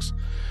effects,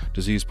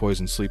 disease,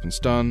 poison, sleep, and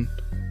stun.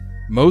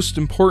 Most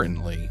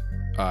importantly,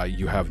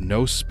 you have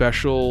no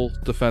special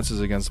defenses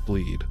against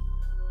bleed.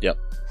 Yep.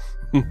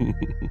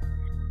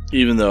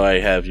 Even though I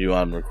have you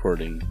on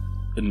recording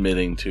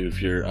admitting to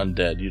if you're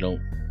undead, you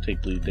don't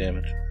take bleed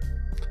damage.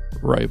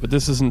 Right, but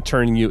this isn't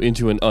turning you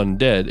into an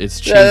undead. It's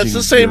changing. Yeah, that's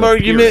the same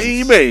argument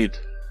you made.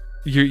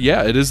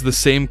 Yeah, it is the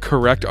same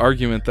correct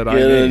argument that I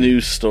made. Get a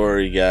new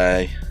story,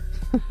 guy.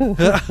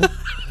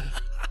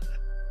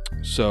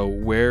 So,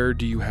 where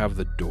do you have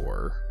the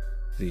door?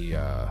 The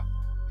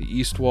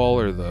east wall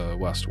or the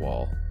west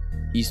wall?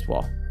 East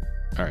wall.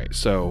 All right,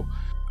 so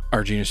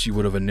Arginus, you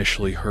would have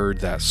initially heard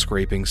that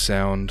scraping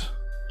sound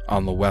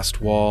on the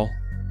west wall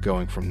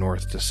going from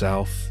north to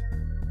south,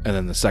 and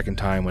then the second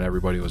time when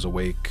everybody was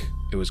awake,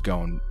 it was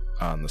going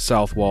on the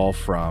south wall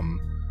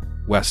from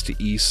west to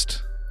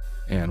east,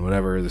 and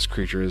whatever this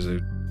creature is,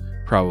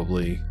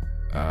 probably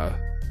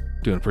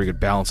doing a pretty good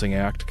balancing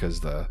act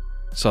because the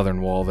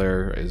southern wall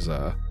there is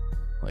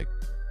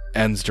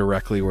ends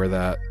directly where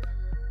that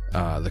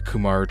the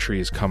Kumara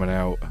tree is coming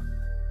out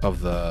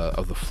of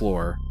the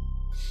floor.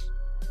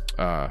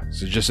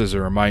 So just as a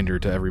reminder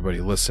to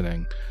everybody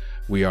listening,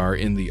 we are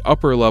in the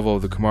upper level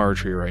of the Kumara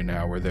tree right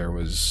now, where there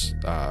was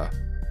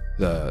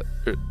the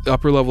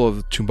upper level of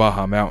the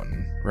Tumbaha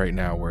mountain right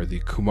now, where the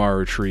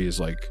Kumara tree is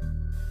like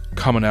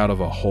coming out of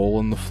a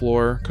hole in the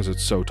floor because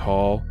it's so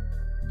tall.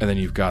 And then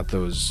you've got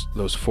those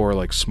 4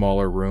 like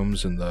smaller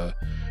rooms in the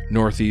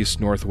northeast,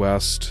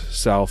 northwest,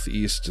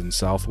 southeast, and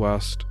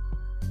southwest.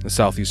 The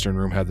southeastern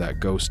room had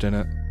that ghost in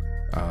it.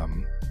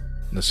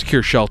 The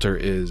secure shelter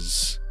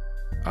is,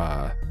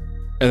 and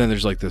then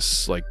there's like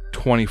this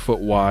 20-foot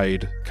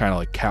wide kind of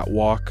like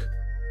catwalk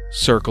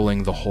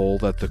circling the hole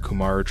that the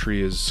Kumara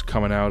tree is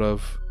coming out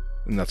of,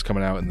 and that's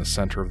coming out in the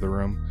center of the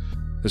room.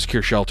 The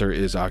secure shelter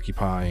is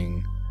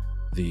occupying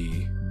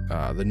the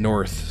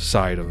north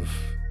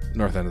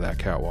end of that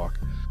catwalk.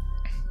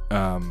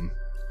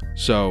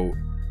 So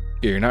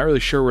you're not really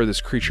sure where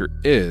this creature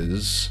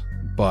is,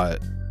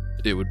 but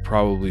it would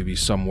probably be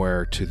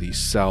somewhere to the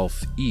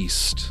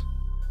southeast,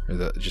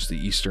 or just the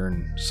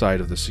eastern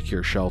side of the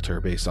secure shelter,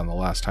 based on the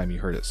last time you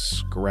heard it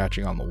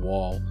scratching on the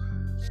wall.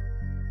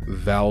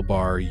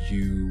 Valbar,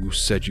 you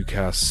said you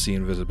cast See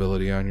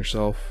Invisibility on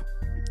yourself?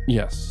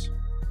 Yes.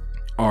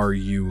 Are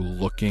you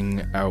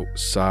looking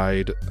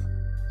outside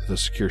the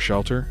secure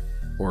shelter,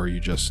 or are you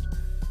just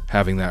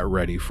having that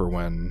ready for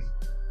when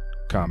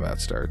combat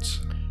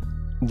starts?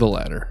 The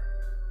latter.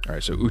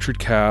 Alright, so Uhtred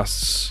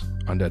casts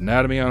Undead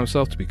Anatomy on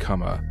himself to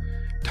become a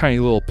tiny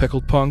little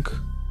pickled punk.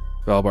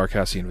 Valbar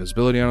casts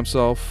Invisibility on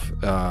himself.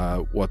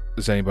 What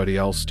is anybody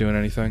else doing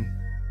anything?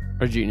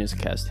 Arginus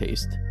cast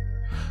haste.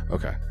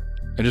 Okay.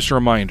 And just a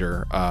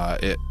reminder,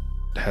 it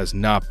has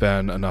not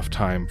been enough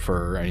time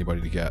for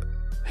anybody to get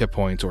hit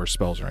points or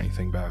spells or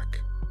anything back.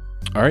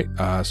 Alright,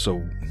 so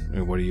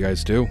what do you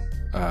guys do?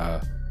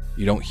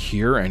 You don't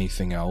hear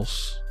anything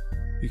else.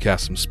 You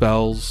cast some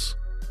spells.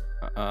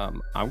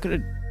 I'm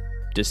gonna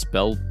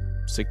dispel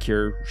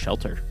secure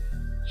shelter.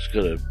 Just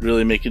gotta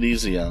really make it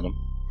easy on him.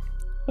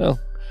 Well,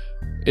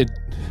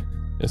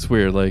 it's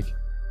weird. Like,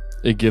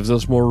 it gives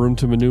us more room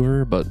to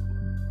maneuver, but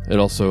it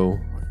also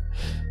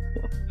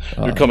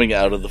You're coming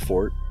out of the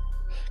fort.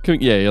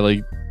 Yeah,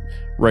 like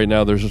right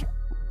now there's,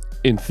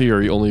 in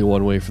theory, only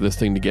one way for this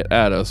thing to get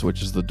at us,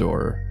 which is the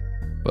door.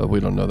 But we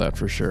don't know that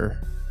for sure.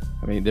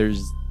 I mean,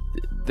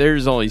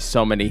 there's only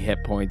so many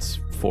hit points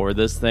for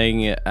this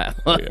thing.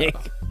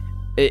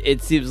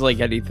 It seems like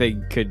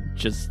anything could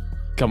just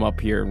come up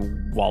here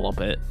and wallop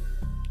it.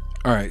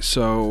 All right,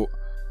 so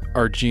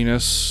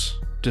Arginus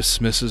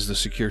dismisses the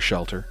secure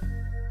shelter,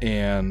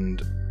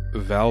 and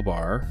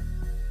Valbar,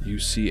 you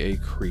see a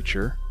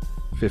creature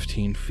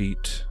 15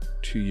 feet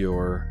to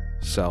your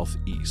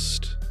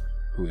southeast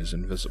who is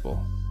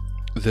invisible.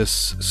 This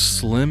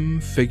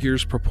slim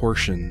figure's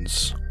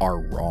proportions are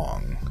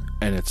wrong,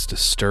 and its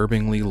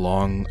disturbingly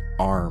long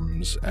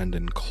arms end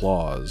in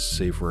claws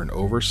save for an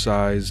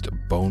oversized,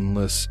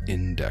 boneless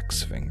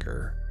index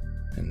finger,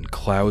 and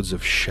clouds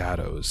of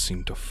shadows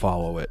seem to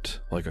follow it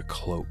like a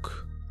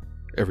cloak.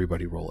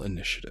 Everybody roll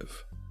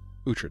initiative.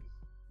 Uhtred.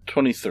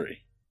 23.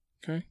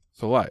 Okay.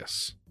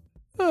 Thalias.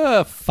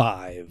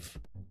 5.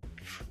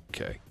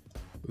 Okay.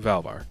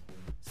 Valbar.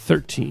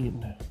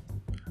 13.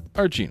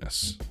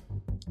 Arginus.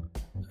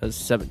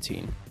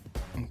 17.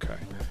 Okay.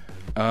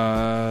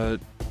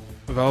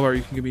 Valbar,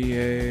 you can give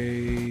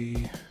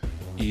me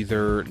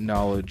either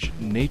knowledge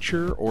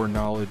nature or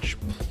knowledge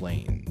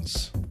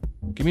planes.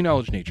 Give me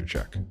knowledge nature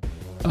check.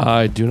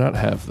 I do not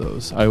have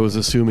those. I was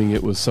assuming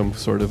it was some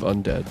sort of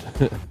undead.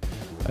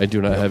 I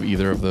do not have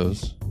either of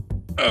those.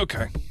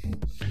 Okay.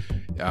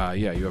 Yeah,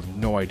 you have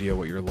no idea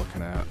what you're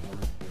looking at.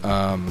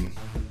 All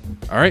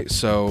right,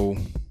 so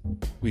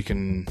we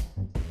can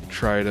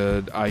try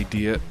to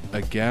ID it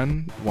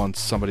again once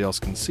somebody else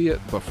can see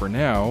it, but for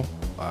now,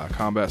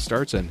 combat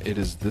starts, and it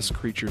is this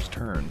creature's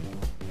turn.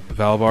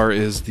 Valbar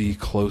is the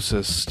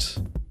closest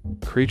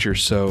creature,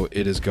 so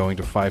it is going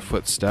to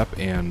 5-foot step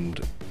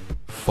and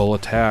full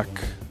attack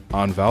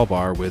on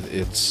Valbar with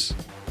its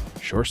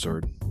short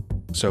sword.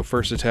 So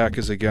first attack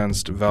is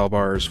against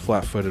Valbar's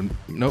flat-footed.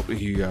 Nope,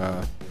 he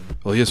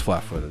is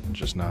flat-footed,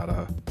 just not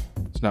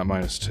it's not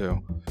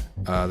 -2.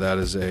 That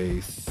is a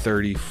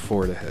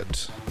 34 to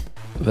hit.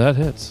 That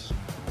hits.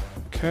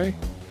 Okay.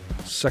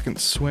 Second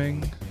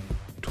swing,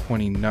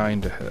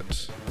 29 to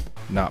hit.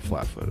 Not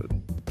flat-footed.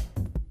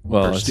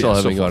 Well, I still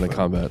haven't gone to flat-footed.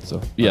 combat,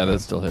 so yeah, that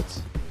still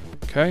hits.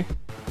 Okay.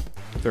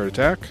 Third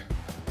attack,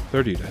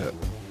 30 to hit.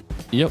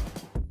 Yep.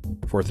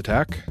 Fourth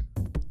attack,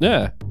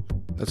 Yeah.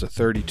 that's a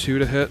 32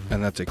 to hit,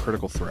 and that's a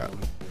critical threat.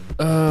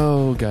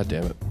 Oh, god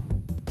damn it.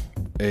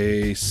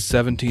 A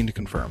 17 to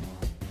confirm.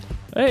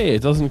 Hey,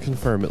 it doesn't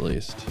confirm at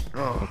least.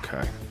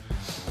 Okay.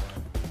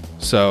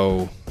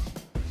 So,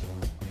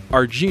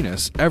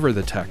 Arginus, ever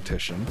the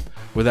tactician,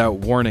 without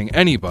warning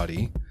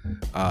anybody,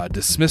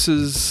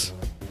 dismisses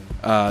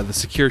the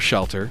secure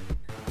shelter.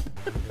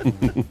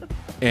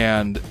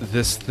 And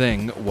this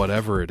thing,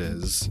 whatever it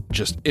is,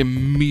 just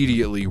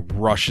immediately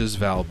rushes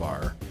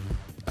Valbar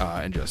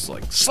and just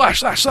like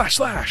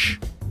slash.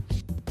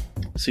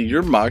 See,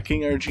 you're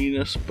mocking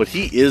Arginus, but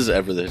he is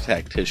ever the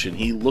tactician.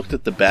 He looked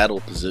at the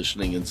battle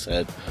positioning and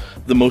said,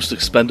 the most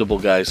expendable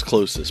guy's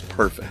closest.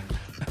 Perfect.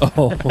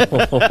 Oh.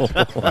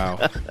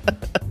 Wow.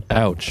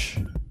 Ouch.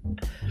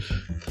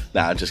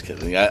 Nah, just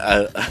kidding.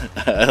 I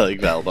like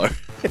Valbar.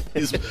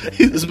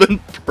 He's been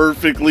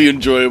perfectly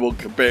enjoyable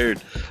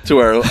compared to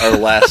our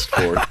last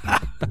fort.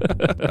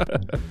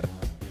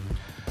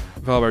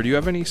 Valbar, do you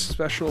have any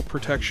special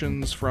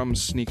protections from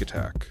sneak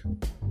attack?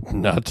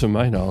 Not to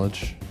my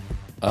knowledge.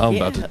 I'm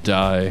about to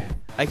die.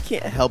 I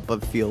can't help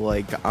but feel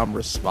like I'm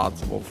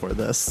responsible for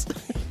this.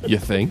 You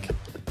think?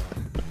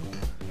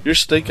 You're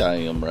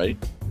stink-eyeing him, right?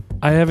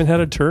 I haven't had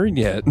a turn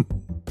yet.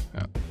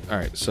 Yeah.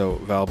 Alright, so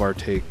Valbar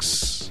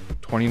takes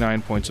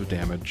 29 points of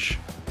damage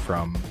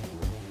from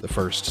the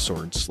first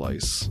sword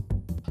slice.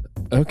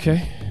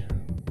 Okay.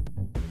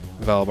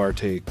 Valbar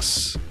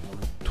takes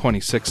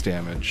 26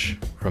 damage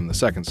from the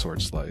second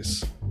sword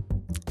slice.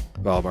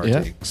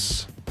 Valbar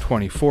takes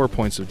 24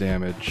 points of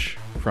damage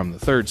from the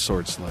third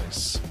sword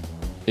slice.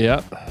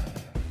 Yeah.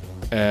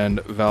 And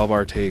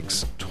Valbar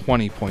takes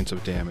 20 points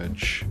of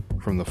damage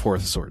from the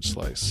fourth sword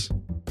slice.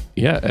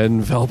 Yeah,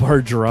 and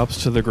Valbar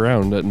drops to the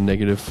ground at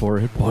 -4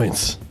 hit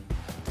points.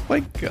 My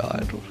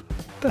God, what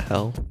the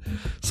hell?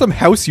 Some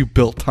house you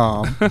built,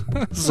 Tom.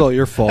 This is all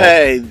your fault.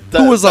 Hey,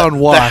 who was on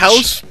watch? The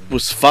house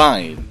was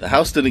fine. The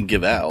house didn't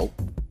give out.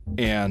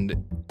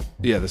 And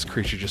yeah, this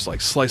creature just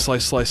like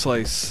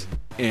slice,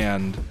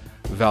 and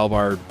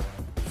Valbar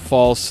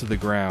falls to the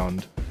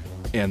ground,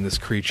 and this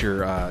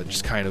creature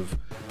just kind of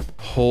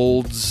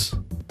holds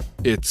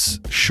its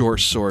short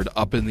sword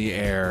up in the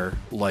air,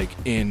 like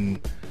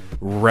in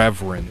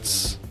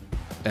reverence,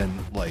 and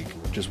like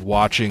just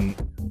watching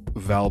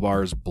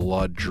Valbar's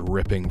blood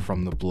dripping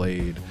from the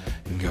blade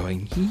and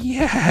going,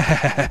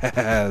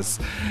 yes,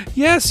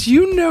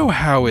 you know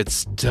how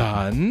it's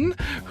done.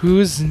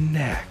 Who's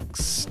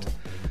next?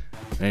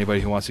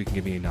 Anybody who wants to can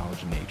give me a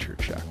knowledge nature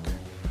check.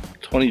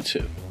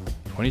 22.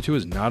 22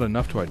 is not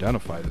enough to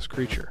identify this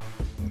creature.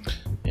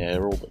 Yeah, I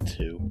rolled a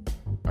 2.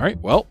 All right,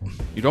 well,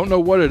 you don't know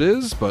what it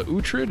is, but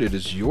Uhtred, it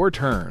is your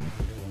turn.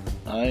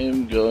 I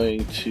am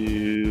going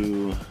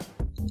to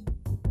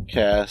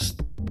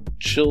cast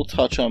Chill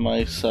Touch on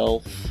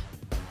myself,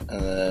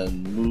 and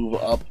then move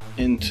up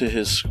into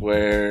his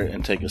square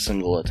and take a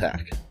single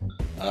attack.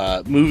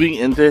 Moving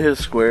into his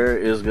square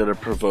is going to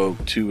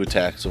provoke 2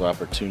 attacks of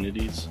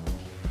opportunities.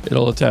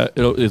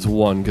 It's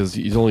 1 because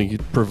you only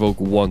provoke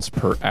once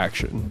per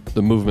action.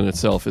 The movement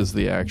itself is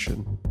the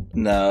action.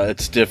 No,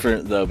 it's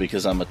different though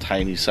because I'm a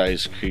tiny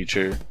sized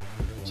creature.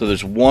 So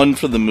there's 1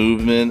 for the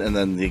movement, and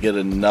then you get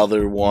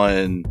another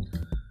one.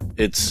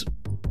 It's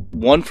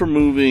 1 for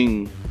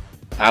moving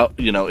out,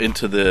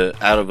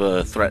 out of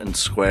a threatened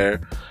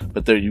square.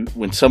 But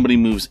when somebody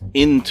moves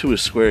into a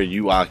square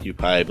you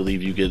occupy, I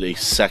believe you get a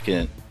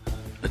second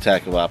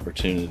attack of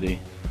opportunity.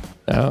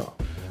 Oh.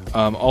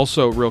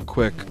 Also, real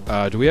quick,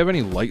 do we have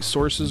any light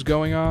sources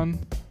going on?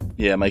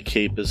 Yeah, my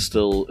cape is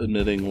still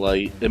emitting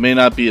light. It may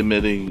not be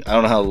emitting. I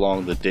don't know how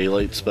long the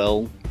daylight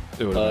spell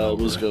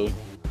was going.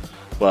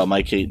 Well,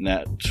 my cape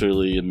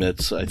naturally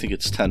emits, I think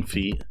it's 10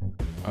 feet.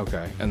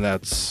 Okay, and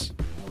that's...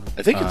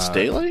 I think it's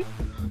daylight?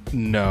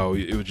 No,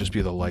 it would just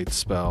be the light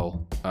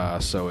spell.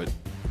 So it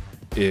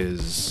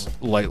is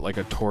light like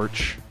a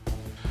torch.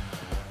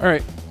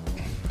 Alright,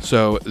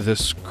 so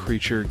this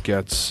creature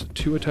gets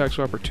 2 attacks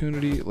of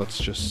opportunity. Let's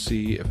just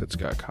see if it's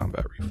got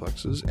combat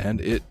reflexes,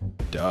 and it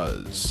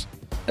does.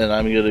 And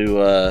I'm going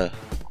to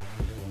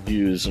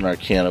use an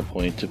Arcana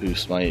point to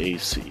boost my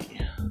AC.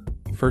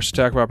 First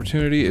attack of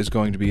opportunity is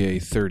going to be a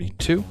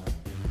 32.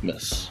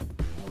 Miss.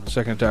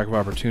 Second attack of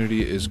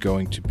opportunity is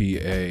going to be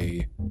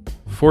a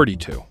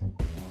 42.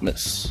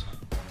 Miss.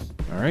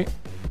 Alright.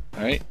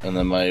 Alright, and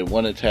then my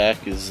 1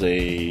 attack is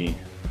a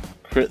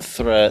crit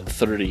threat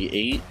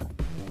 38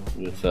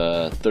 with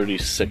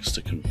 36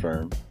 to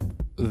confirm.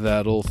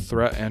 That'll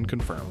threat and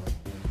confirm.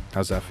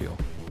 How's that feel?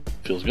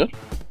 Feels good.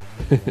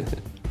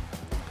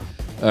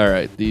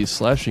 Alright, the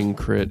slashing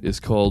crit is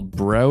called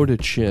Brow to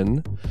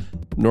Chin.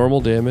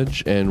 Normal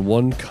damage and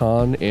 1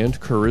 con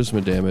and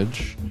charisma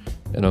damage,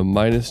 and a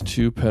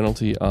 -2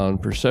 penalty on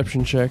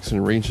perception checks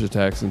and ranged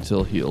attacks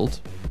until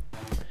healed.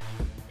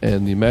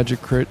 And the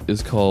magic crit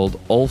is called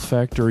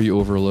Olfactory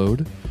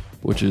Overload,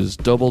 which is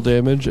double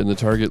damage, and the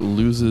target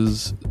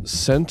loses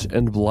scent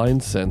and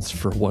blind sense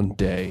for 1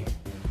 day.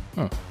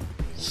 Huh.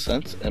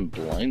 Sense and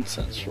blind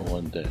sense for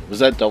 1 day. Was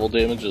that double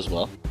damage as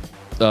well?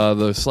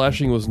 The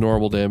slashing was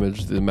normal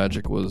damage, the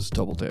magic was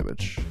double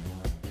damage.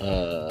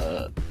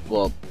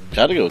 Well,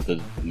 gotta go with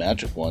the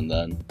magic one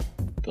then.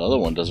 The other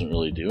one doesn't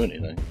really do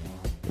anything.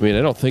 I mean,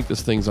 I don't think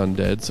this thing's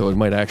undead, so it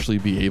might actually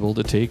be able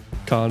to take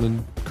con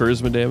and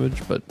charisma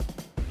damage, but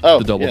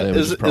the double damage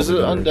is probably is it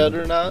better. undead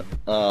or not?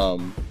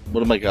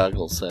 What do my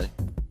goggles say?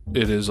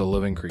 It is a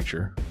living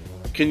creature.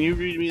 Can you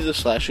read me the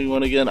slashing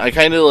one again? I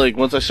kind of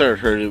once I started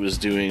heard it was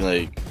doing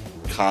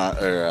con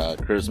or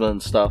charisma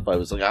and stuff, I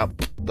was like,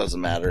 doesn't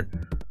matter.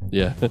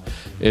 Yeah,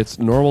 it's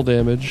normal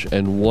damage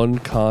and 1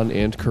 con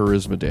and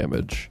charisma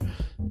damage,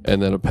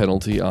 and then a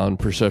penalty on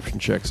perception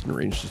checks and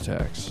ranged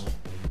attacks.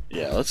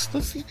 Yeah, let's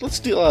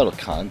deal out a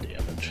con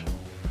damage.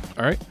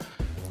 All right.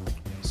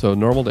 So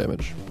normal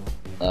damage.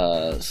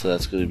 So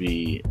that's going to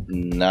be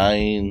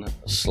 9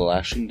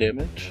 slashing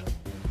damage.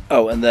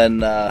 Oh, and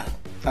then I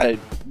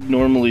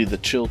normally the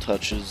chill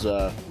touch is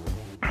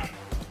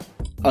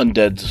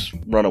undeads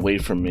run away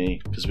from me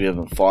because we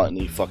haven't fought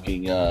any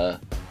fucking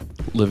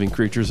Living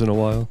creatures in a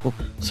while.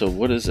 So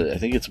what is it? I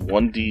think it's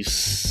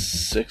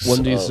 1d6.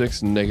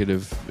 1d6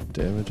 negative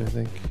damage, I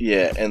think.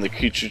 Yeah, and the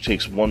creature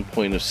takes 1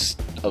 point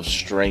of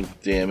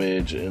strength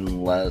damage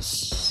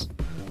unless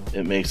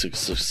it makes a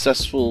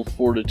successful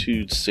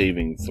fortitude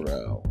saving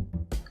throw.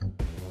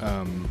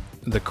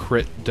 The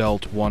crit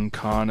dealt 1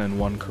 con and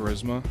 1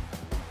 charisma.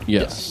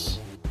 Yes.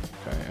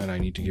 Okay, and I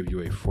need to give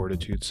you a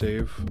fortitude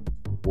save.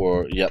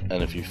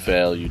 And if you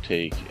fail, you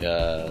take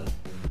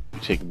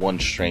 1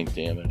 strength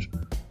damage.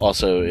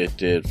 Also, it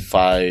did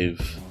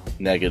 5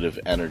 negative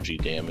energy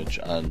damage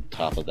on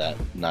top of that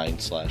 9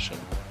 slashing.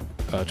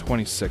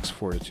 26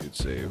 fortitude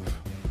save.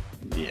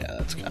 Yeah,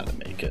 that's gotta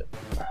make it.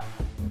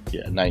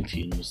 Yeah,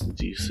 19 was the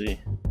DC.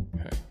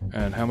 Okay.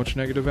 And how much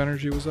negative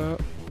energy was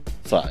that?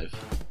 5.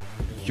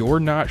 You're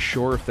not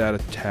sure if that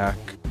attack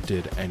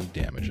did any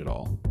damage at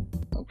all.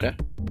 Okay.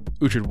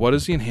 Uhtred, what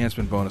is the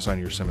enhancement bonus on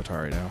your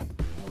scimitar right now?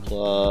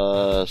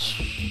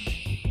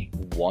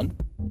 +1.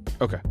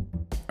 Okay.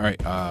 All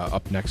right.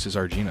 Up next is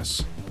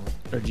Arginus.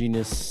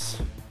 Arginus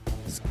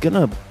is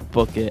gonna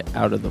book it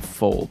out of the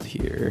fold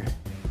here.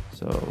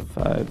 So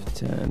 5,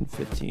 10,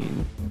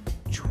 15,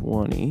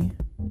 20.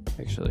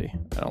 Actually,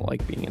 I don't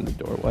like being in the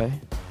doorway.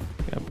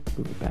 I'm gonna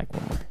move it back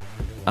 1 more.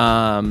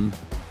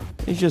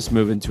 He's just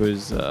moving to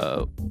his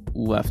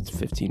left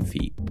 15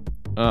 feet.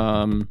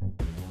 And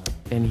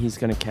he's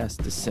gonna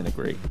cast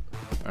Disintegrate.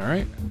 All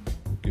right.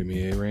 Give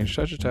me a ranged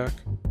touch attack.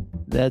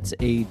 That's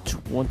a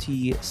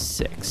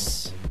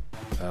 26.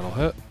 That'll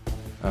hit.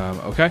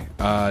 Okay.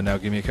 Now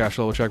give me a cash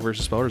level check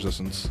versus spell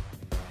resistance.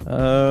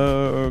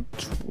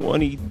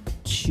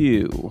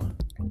 22.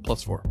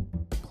 +4.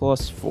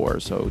 +4,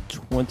 so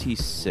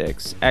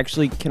 26.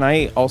 Actually, can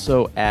I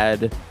also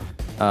add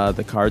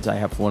the cards? I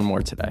have 1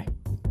 more today.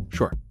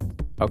 Sure.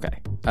 Okay.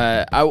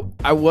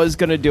 I was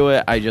gonna do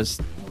it. I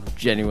just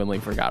genuinely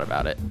forgot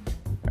about it.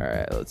 All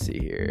right, let's see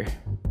here.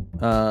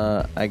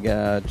 I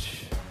got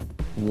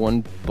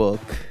one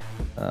book.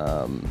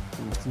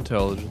 It's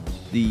intelligence.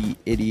 The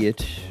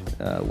Idiot,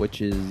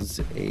 which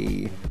is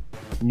a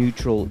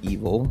neutral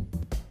evil.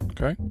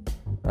 Okay.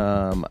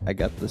 I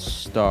got the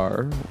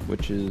Star,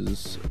 which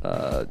is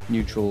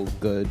neutral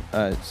good.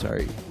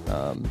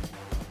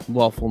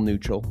 Lawful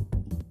neutral.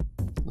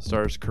 The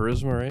star is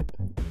charisma, right?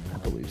 I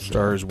believe so.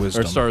 Star is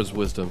wisdom. Or star is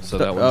wisdom, so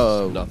that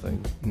Oh. one's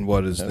nothing. And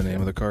what is the Okay. name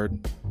of the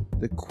card?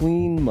 The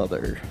Queen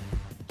Mother,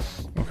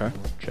 Okay.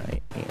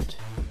 giant ant.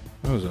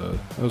 That was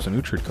a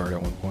Uhtred card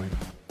at one point.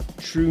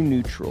 True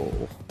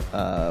neutral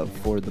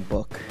for the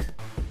book.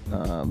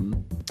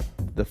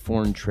 The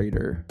Foreign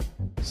Trader.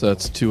 So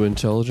that's 2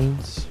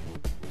 intelligence.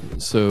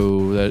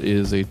 So that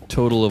is a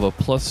total of a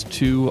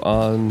 +2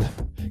 on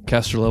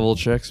caster level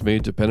checks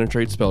made to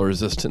penetrate spell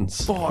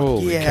resistance.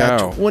 Holy yeah,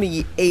 cow.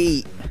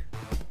 28.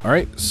 All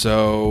right,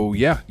 so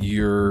yeah,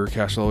 your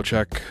caster level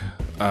check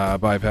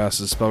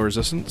bypasses spell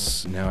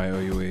resistance. Now I owe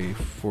you a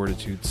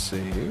fortitude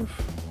save.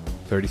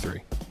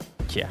 33.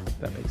 Yeah,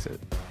 that makes it.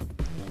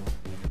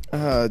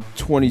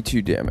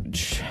 22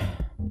 damage.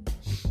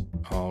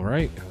 All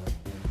right.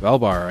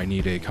 Valbar, I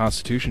need a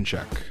constitution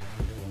check.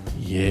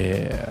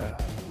 Yeah.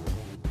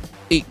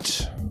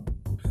 8.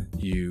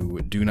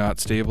 You do not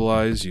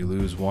stabilize. You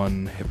lose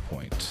 1 hit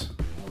point.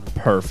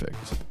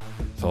 Perfect.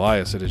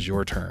 Thalias, it is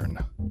your turn.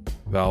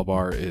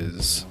 Valbar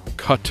is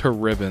cut to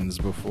ribbons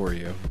before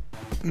you.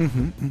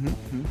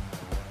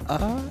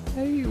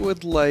 I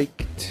would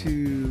like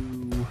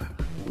to.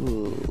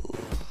 Ugh.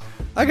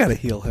 I gotta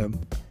heal him.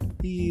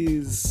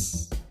 Yeah,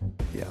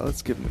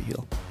 let's give him a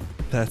heal.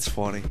 That's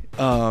funny.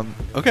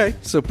 Okay,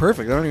 so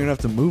perfect. I don't even have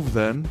to move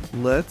then.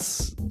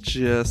 Let's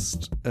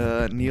just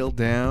kneel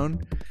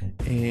down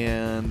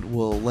and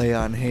we'll lay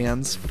on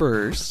hands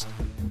first.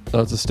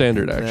 That's a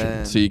standard action,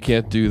 Then- so you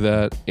can't do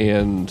that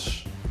and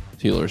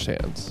healer's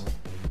hands.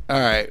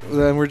 Alright,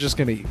 then we're just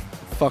gonna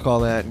fuck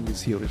all that and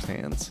use healer's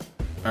hands.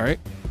 All right.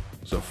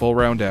 So full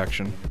round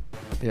action.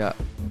 Yeah.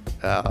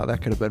 That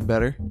could have been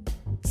better.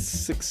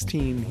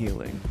 16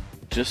 healing.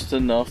 Just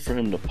enough for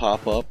him to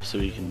pop up so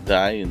he can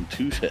die in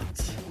 2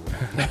 hits.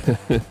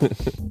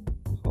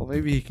 Well,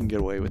 maybe he can get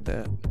away with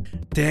that.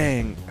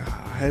 Dang.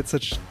 I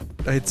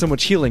had so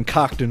much healing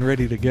cocked and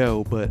ready to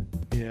go, but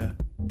yeah.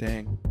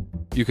 Dang.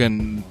 You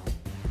can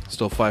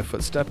still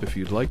 5-foot step if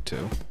you'd like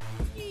to.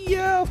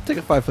 Yeah, I'll take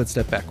a 5-foot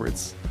step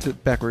backwards to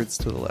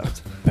the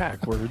left.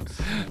 Backwards.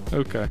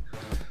 Okay.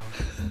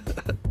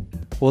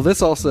 Well,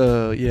 this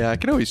also, yeah, I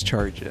can always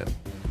charge in,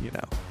 you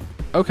know.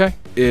 Okay.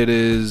 It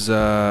is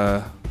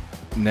now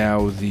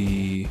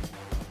the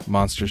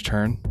monster's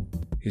turn.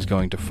 He's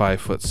going to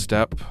 5-foot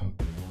step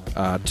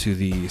to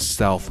the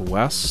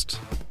southwest,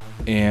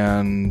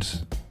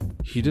 and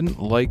he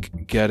didn't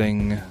like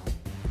getting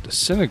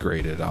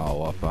disintegrated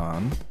all up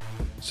on,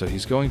 so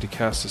he's going to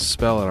cast a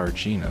spell at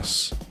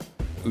Arginus.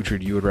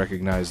 Uhtred, you would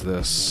recognize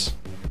this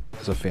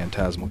as a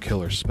phantasmal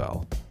killer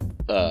spell.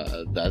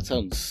 That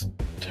sounds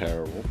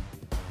terrible.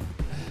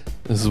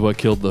 This is what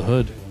killed the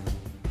hood.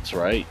 That's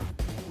right.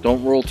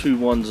 Don't roll 2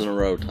 1s in a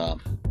row,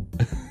 Tom.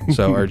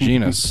 So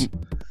Arginus,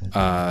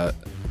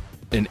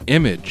 an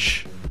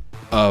image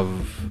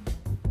of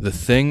the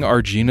thing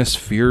Arginus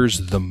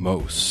fears the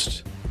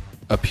most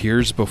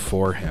appears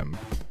before him,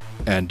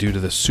 and due to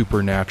the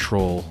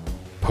supernatural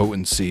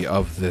potency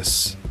of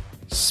this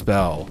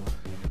spell,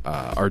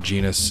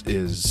 Arginus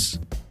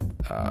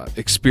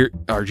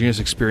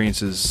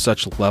experiences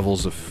such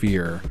levels of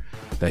fear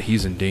that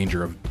he's in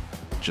danger of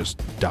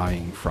just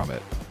dying from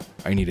it.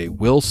 I need a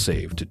will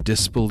save to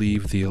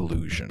disbelieve the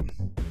illusion.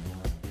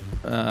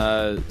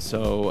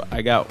 So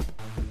I got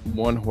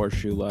 1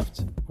 horseshoe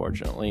left,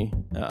 fortunately.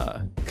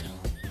 I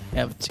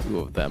have 2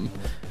 of them.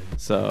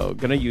 So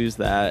gonna use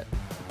that.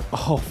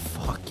 Oh,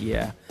 fuck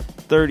yeah.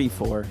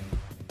 34.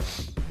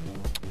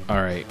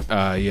 All right.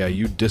 Yeah,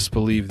 you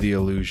disbelieve the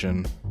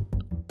illusion.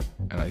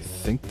 And I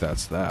think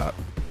that's that.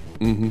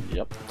 Mm-hmm.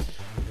 Yep.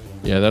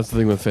 Yeah, that's the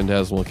thing with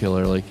Phantasmal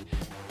Killer. Like,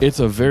 it's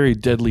a very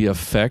deadly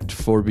effect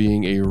for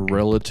being a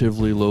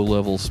relatively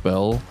low-level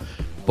spell,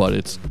 but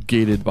it's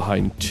gated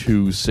behind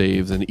 2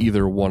 saves, and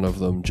either one of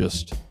them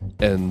just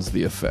ends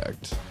the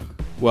effect.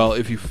 Well,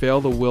 if you fail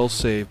the will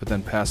save but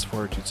then pass the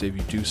fortitude save,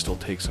 you do still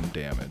take some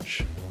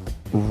damage.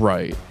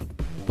 Right.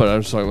 But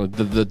I'm just talking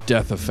about the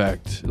death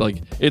effect.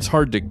 Like, it's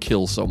hard to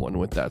kill someone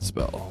with that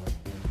spell.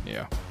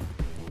 Yeah.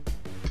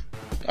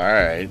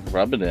 Alright,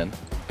 rub it in.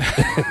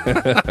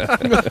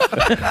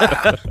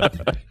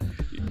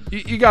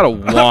 You gotta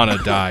wanna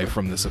die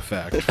from this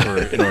effect in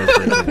order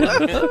for it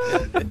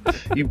to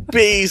work. You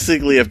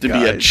basically have to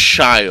be a Guys.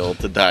 child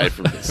to die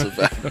from this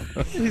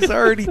effect. He's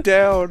already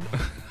down.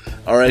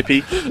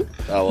 R.I.P. Oh,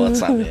 well, that's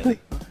not Mandy.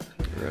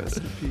 Rest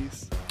in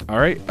peace. All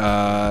right.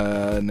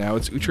 Now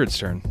it's Uhtred's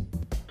turn.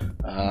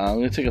 I'm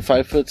going to take a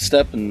 5-foot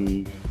step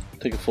and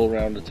take a full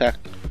round attack.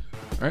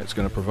 All right. It's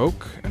gonna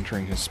provoke,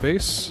 entering his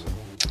space.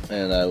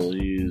 And I will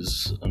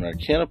use an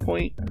Arcana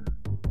point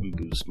and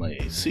boost my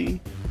AC.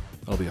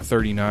 That'll be a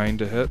 39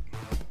 to hit.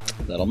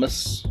 That'll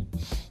miss.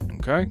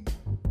 Okay.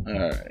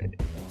 Alright.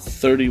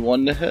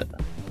 31 to hit.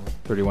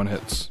 31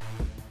 hits.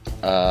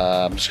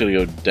 I'm just going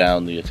to go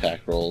down the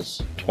attack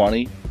rolls.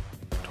 20.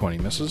 20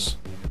 misses.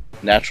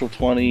 Natural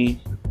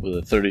 20 with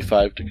a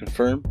 35 to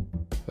confirm.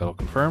 That'll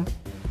confirm.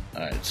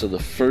 Alright, so the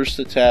first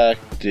attack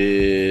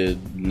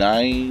did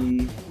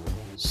 9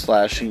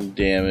 slashing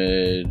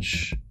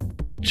damage,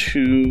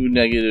 2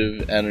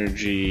 negative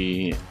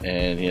energy,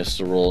 and he has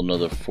to roll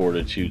another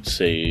fortitude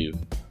save.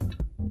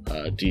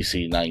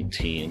 DC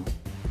 19. You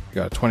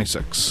got a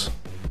 26.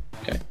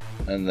 Okay.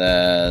 And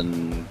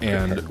then...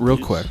 And real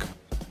quick,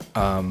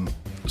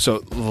 so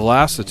the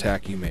last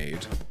attack you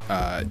made,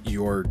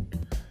 you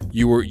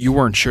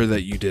weren't sure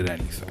that you did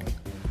anything.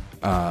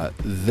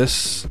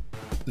 This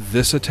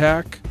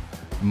attack,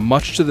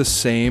 much to the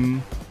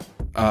same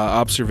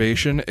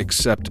observation,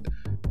 except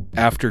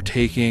after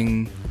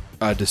taking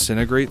a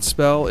disintegrate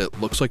spell, it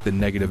looks like the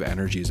negative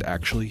energy is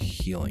actually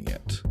healing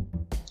it.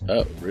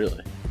 Oh,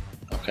 really?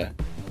 Okay.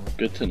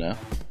 Good to know.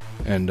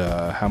 And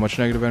how much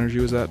negative energy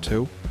was that,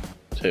 2?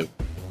 2.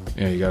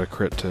 Yeah, you got a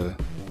crit to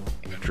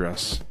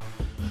address.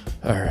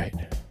 All right.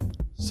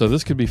 So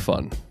this could be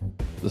fun.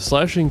 The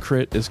slashing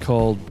crit is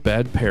called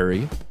Bad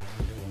Parry,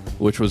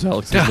 which was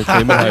Alex's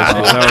nickname in high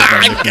school. That was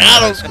my nickname in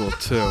high school,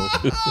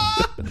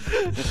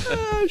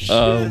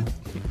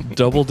 too.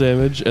 Double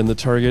damage, and the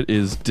target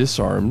is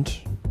disarmed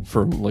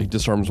from, like,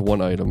 disarms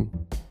one item.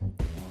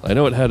 I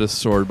know it had a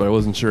sword, but I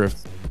wasn't sure if...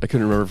 I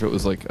couldn't remember if it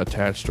was, like,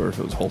 attached or if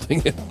it was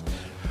holding it.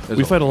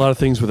 We fight a lot of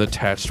things with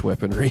attached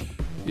weaponry.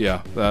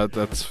 Yeah,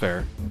 that's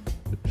fair.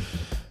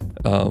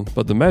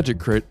 But the magic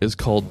crit is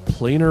called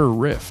Planar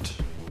Rift.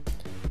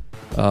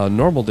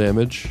 Normal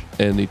damage,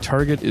 and the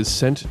target is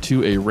sent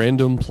to a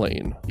random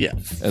plane. Yeah.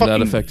 And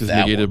that effect is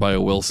negated by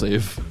a will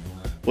save.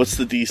 What's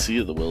the DC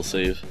of the will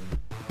save?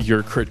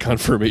 Your crit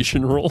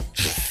confirmation roll.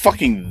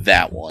 Fucking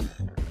that one.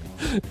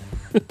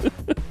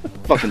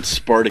 Fucking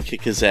Sparta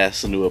kick his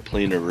ass into a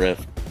planar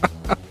rift.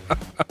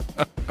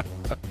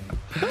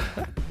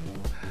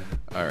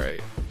 All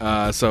right.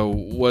 So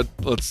what?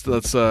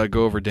 Let's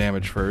go over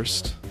damage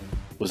first.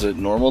 Was it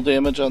normal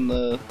damage on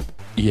the?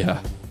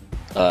 Yeah.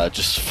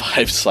 Just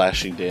 5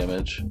 slashing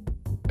damage.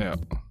 Yeah.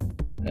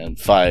 And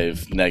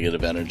 5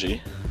 negative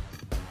energy.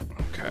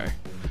 Okay.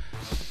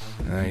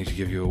 And I need to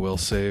give you a will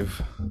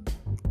save.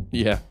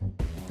 Yeah.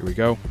 Here we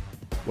go.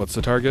 What's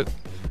the target?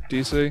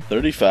 DC?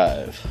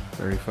 35.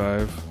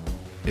 35.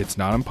 It's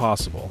not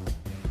impossible.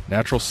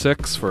 Natural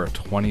 6 for a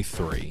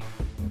 23.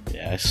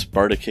 Yeah, I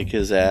Sparta kick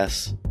his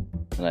ass,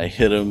 and I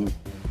hit him.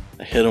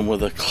 I hit him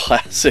with a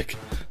classic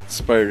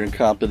Spartan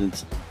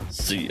incompetence.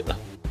 See ya.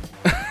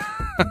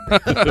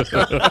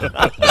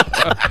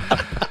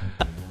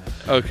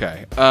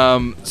 Okay.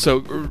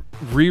 So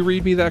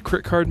reread me that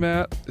crit card,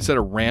 Matt. Is that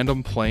a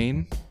random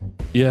plane?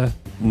 Yeah.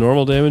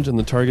 Normal damage, and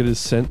the target is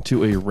sent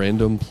to a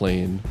random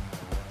plane.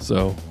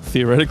 So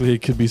theoretically,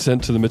 it could be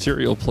sent to the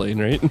material plane,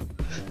 right? I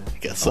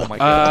guess so. Oh my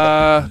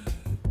god.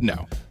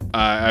 No.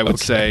 I would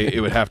say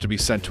it would have to be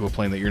sent to a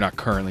plane that you're not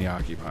currently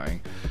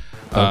occupying.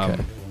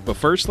 Okay. But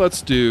first,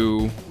 let's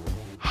do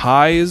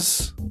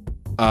highs,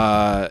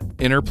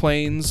 inner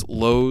planes,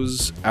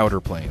 lows,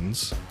 outer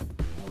planes.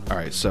 All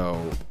right,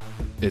 so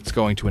it's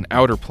going to an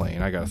outer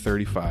plane. I got a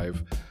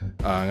 35.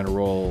 I'm going to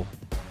roll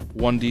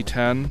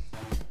 1d10,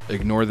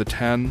 ignore the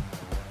 10,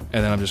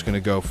 and then I'm just going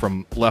to go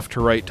from left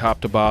to right,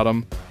 top to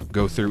bottom,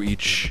 go through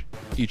each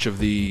of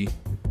the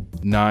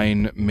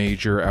 9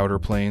 major outer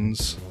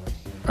planes.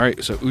 All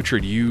right, so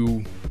Uhtred,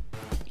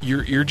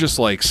 you're just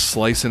like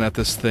slicing at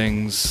this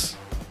thing's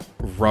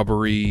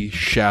rubbery,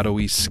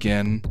 shadowy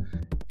skin,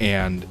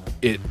 and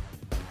it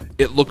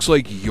looks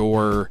like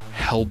you're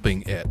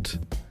helping it.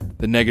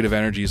 The negative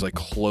energy is like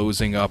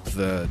closing up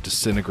the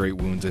disintegrate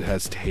wounds it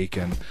has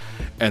taken,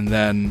 and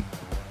then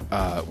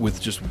with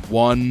just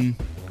one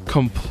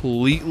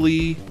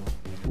completely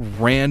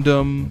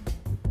random,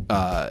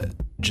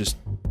 just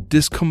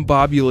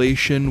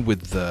discombobulation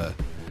with the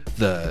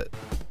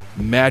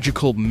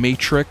magical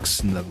matrix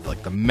and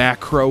the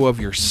macro of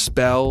your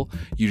spell,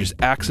 you just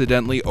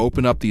accidentally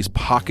open up these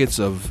pockets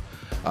of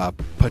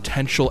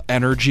potential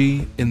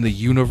energy in the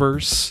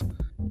universe,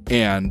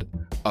 and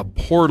a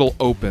portal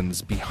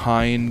opens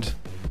behind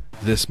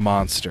this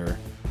monster,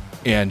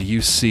 and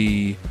you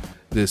see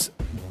this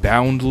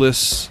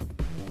boundless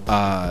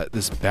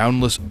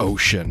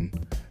ocean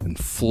and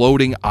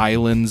floating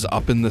islands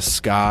up in the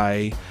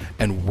sky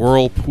and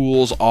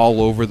whirlpools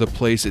all over the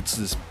place. It's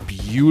this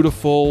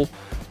beautiful,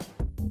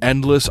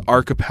 endless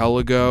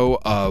archipelago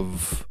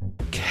of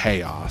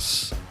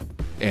chaos.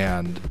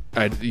 And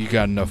you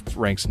got enough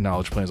ranks and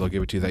knowledge planes, I'll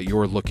give it to you, that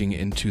you're looking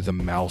into the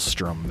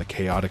maelstrom, the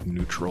chaotic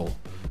neutral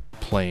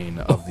plane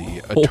of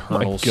the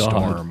eternal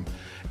storm.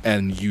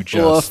 And you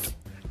just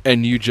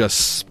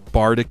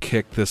Sparta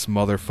kick this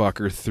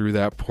motherfucker through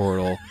that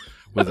portal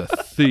with a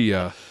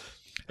Thea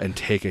and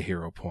take a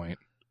hero point.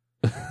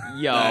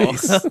 Yo,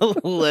 Nice.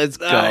 let's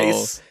go.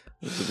 Nice.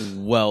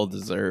 Well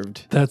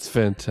deserved. That's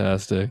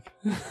fantastic.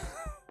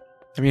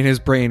 I mean, his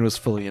brain was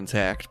fully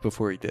intact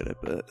before he did it,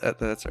 but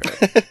that's all right.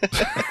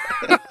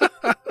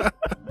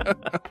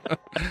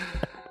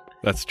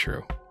 That's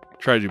true.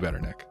 Try to do better,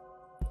 Nick.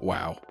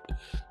 Wow.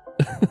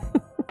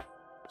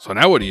 So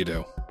now what do you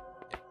do?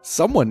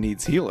 Someone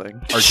needs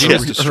healing.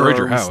 Argenius destroyed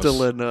your Or are we house.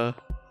 Still in.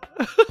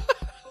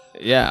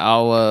 Yeah,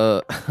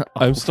 I'll.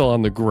 I'm still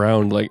on the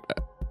ground, like,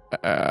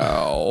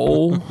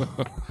 ow.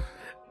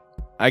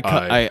 I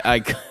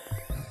go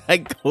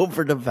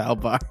over to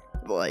Valbar,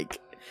 like,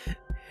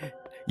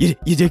 you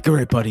did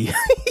great, buddy.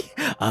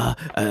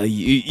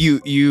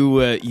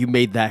 You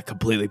made that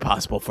completely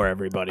possible for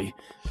everybody.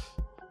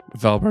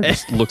 Valbar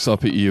just looks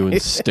up at you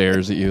and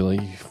stares at you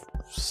like, you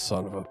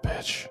son of a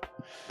bitch.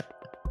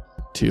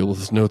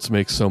 Teal's notes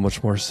make so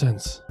much more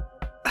sense.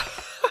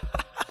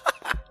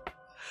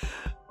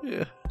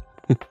 Yeah.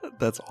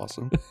 That's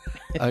awesome.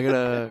 I'm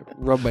gonna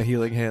rub my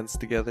healing hands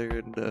together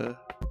and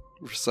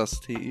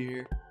resuscitate you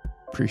here.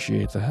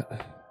 Appreciate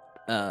that.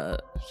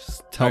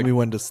 Just tell me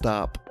when to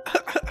stop.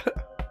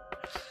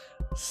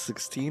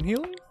 16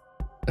 healing?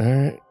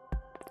 Alright,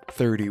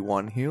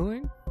 31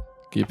 healing?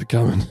 keep it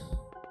coming.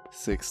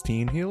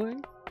 16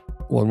 healing?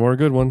 One more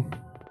good one.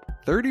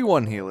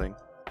 31 healing.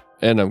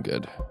 And I'm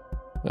good.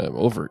 I'm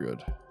over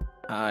good.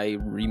 I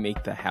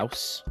remake the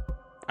house.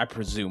 I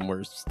presume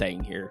we're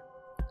staying here.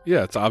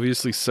 Yeah, it's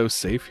obviously so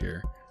safe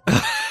here.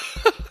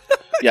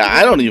 Yeah,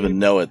 I don't even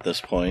know at this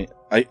point.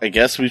 I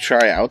guess we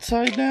try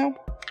outside now?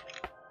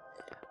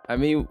 I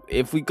mean,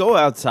 if we go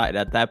outside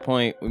at that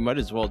point, we might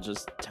as well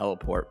just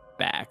teleport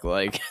back.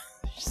 Like,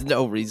 there's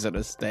no reason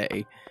to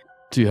stay.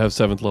 Do you have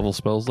 7th level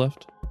spells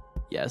left?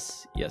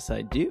 Yes,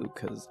 I do,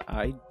 because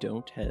I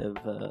don't have,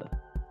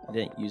 I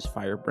didn't use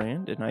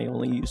Firebrand, and I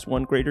only used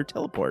 1 greater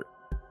teleport.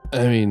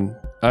 I mean,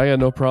 I got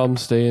no problem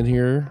staying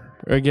here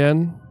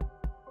again,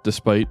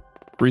 despite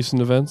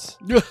recent events.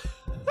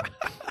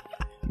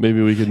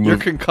 Maybe we could You're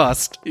move.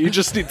 concussed. You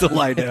just need to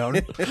lie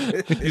down.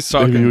 He's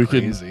talking Maybe we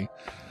could- crazy.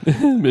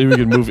 Maybe we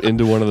could move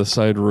into one of the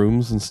side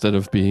rooms instead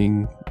of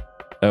being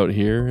out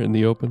here in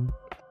the open.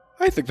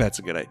 I think that's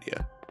a good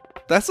idea.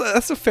 That's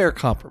a fair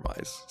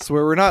compromise. So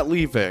we're not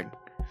leaving,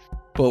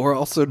 but we're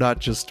also not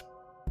just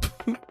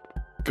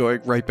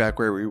going right back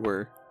where we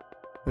were.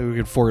 Maybe we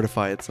can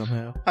fortify it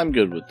somehow. I'm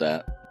good with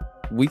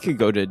that. We could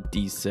go to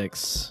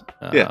D6.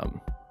 Yeah.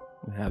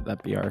 And have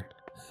that be our...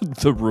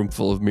 The room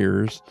full of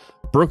mirrors,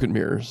 broken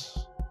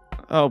mirrors.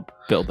 I'll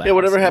build that. Yeah,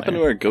 whatever house happened to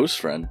somewhere. our ghost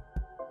friend?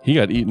 He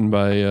got eaten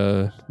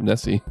by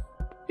Nessie.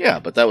 Yeah,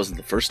 but that wasn't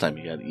the first time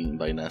he got eaten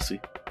by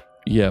Nessie.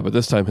 Yeah, but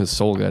this time his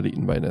soul got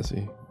eaten by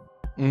Nessie.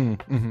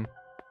 Mm-hmm.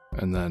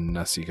 And then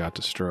Nessie got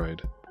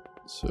destroyed.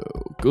 So,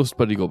 Ghost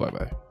Buddy, go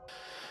bye-bye.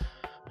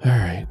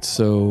 Alright,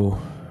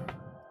 so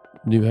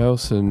new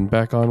house and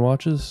back on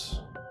watches?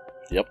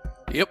 Yep.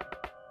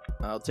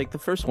 I'll take the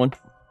first one.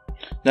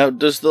 Now,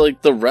 does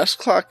the rest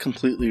clock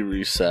completely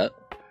reset?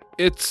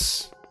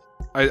 It's,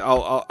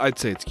 I'd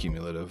say it's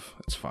cumulative.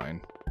 It's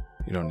fine.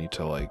 You don't need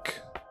to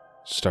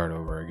start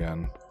over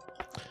again.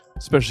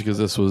 Especially because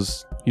this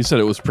was, you said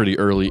it was pretty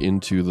early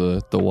into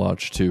the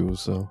watch too,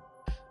 so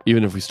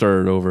even if we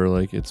started over,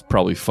 it's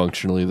probably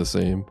functionally the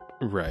same.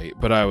 Right,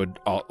 but I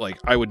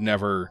would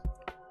never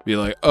be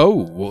like,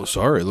 oh, well,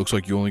 sorry, it looks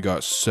like you only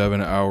got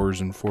 7 hours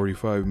and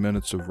 45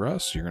 minutes of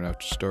rest. You're gonna have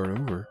to start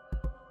over.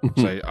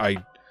 So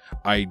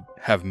I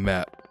have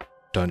met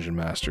dungeon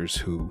masters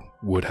who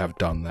would have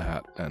done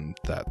that, and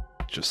that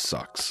just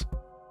sucks.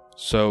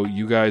 So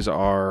you guys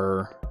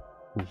are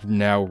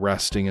now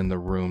resting in the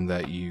room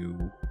that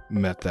you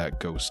met that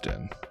ghost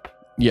in.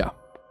 Yeah.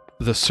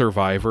 The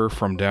survivor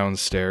from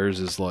downstairs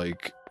is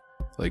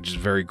just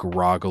very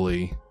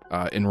groggily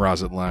in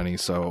Razatlani,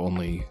 so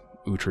only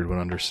Uhtred would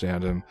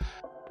understand him.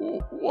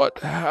 What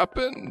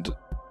happened?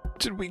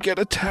 Did we get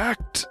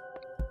attacked?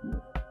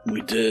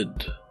 We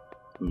did.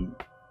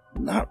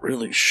 Not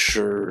really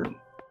sure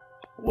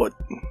what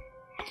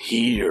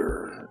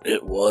year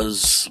it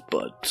was,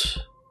 but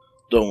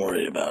don't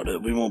worry about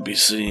it. We won't be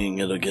seeing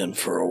it again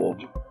for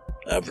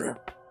ever.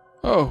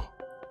 Oh,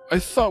 I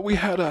thought we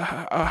had a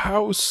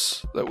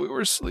house that we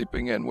were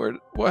sleeping in.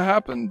 What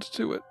happened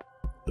to it?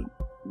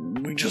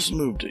 We just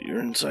moved it.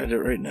 You're inside it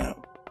right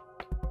now.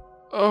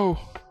 Oh,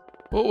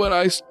 well,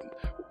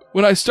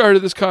 when I started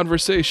this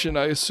conversation,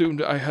 I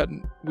assumed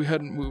we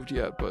hadn't moved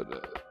yet,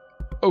 but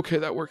okay,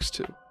 that works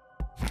too.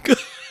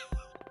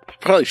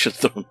 Probably should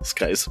have thrown this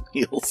guy some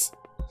heals.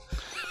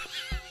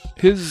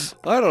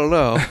 I don't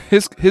know.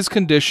 His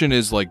condition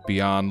is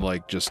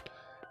beyond just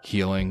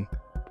healing.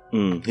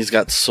 He's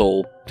got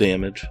soul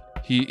damage.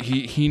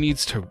 He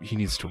needs to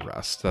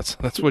rest.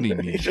 That's what he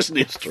He needs. just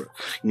needs to. You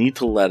need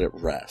to let it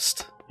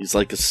rest. He's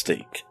like a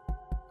steak.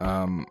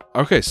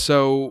 Okay,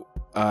 so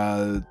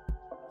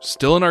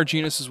still in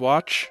Argenius'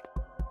 watch.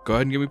 Go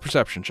ahead and give me a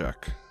perception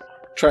check.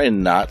 Try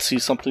and not see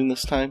something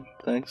this time.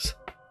 Thanks.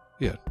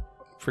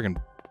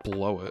 Freaking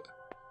blow it.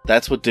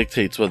 That's what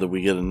dictates whether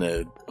we get in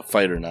a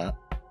fight or not.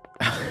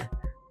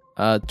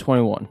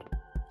 21. All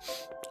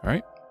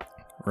right.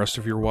 Rest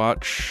of your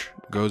watch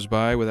goes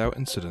by without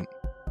incident.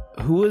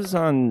 Who was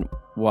on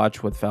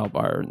watch with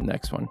Valbar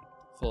next one?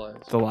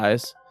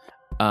 Thalias.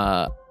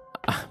 I'm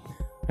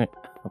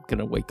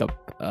gonna wake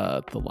up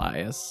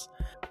Thalias.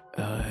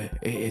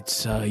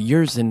 It's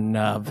yours and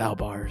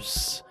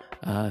Valbar's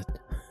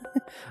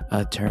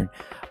turn.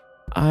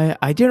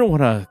 I didn't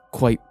want to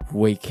quite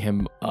wake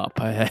him up.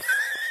 I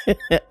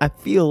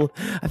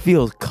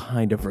feel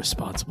kind of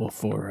responsible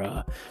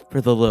for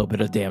the little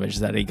bit of damage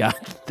that he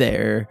got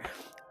there.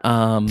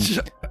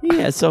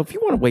 Yeah, so if you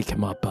want to wake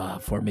him up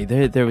for me,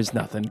 there was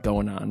nothing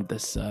going on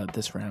this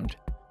round.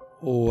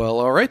 Well,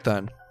 all right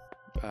then.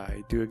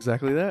 I do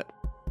exactly that.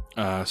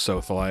 So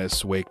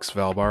Thalias wakes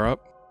Valbar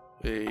up.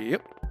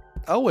 Yep.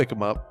 I'll wake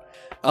him up.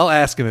 I'll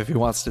ask him if he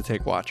wants to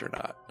take watch or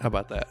not. How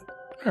about that?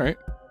 All right.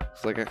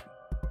 It's like,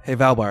 hey,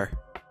 Valbar.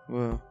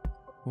 Well,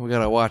 we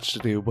got a watch to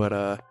do, but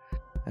I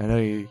know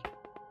you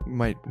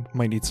might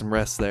need some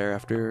rest there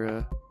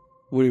after.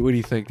 What do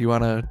you think? Do you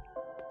want to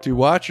do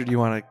watch or do you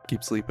want to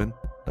keep sleeping?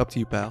 Up to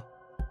you, pal.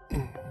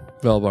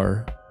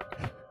 Valbar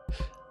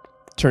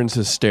turns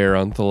his stare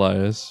on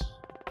Thalias.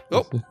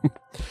 Oh.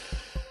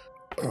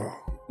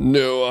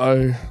 No,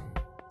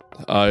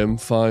 I am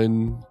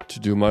fine to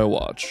do my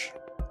watch.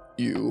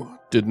 You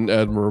did an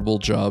admirable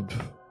job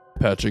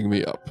patching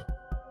me up.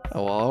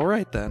 Oh, well, all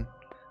right then.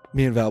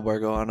 Me and Valbar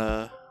go on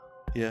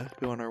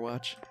our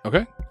watch.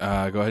 Okay. Go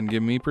ahead and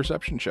give me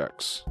perception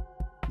checks.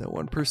 No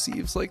one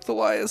perceives like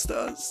Thalias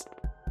does.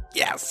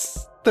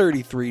 Yes!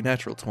 33,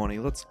 natural 20.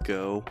 Let's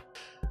go.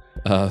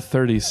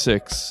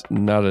 36,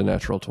 not a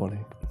natural 20.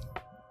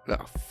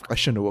 Oh, I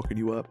shouldn't have woken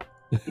you up.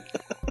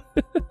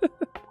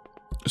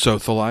 So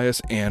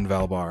Thalias and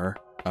Valbar,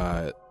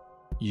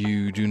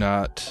 you do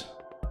not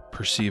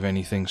perceive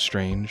anything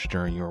strange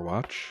during your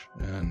watch,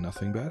 and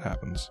nothing bad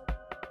happens.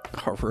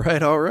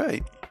 All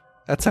right.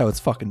 That's how it's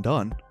fucking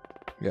done.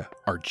 Yeah.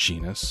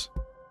 Arginus.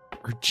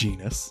 Or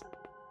genus.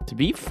 To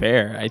be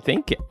fair, I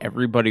think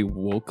everybody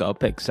woke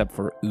up except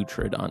for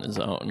Uhtred on his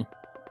own.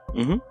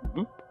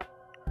 Mm-hmm.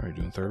 Are you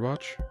doing third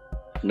watch?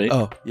 Me?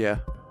 Oh, yeah.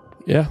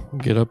 Yeah,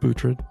 get up,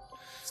 Uhtred.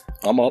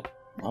 I'm up.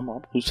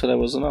 Who said I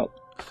wasn't up?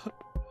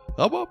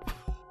 I'm up.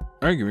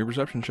 All right, give me a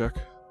perception check.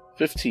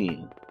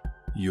 15.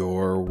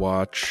 Your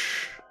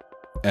watch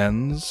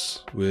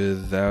ends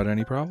without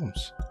any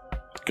problems.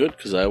 Good,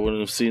 because I wouldn't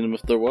have seen him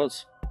if there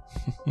was.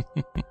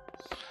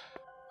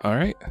 All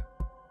right.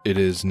 It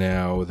is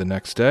now the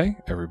next day.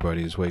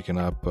 Everybody's waking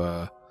up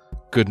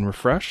good and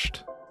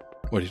refreshed.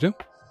 What do you do?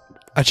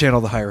 I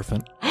channel the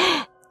Hierophant.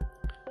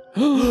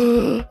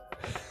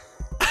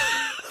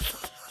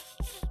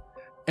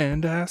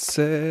 And I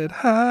said,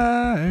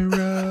 Hierophant.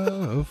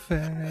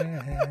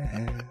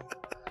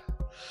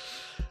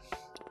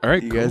 All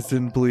right, You cool. guys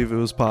didn't believe it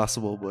was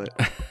possible, but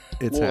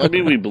it's Well, I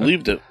happening. mean, we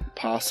believed it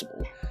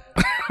possible.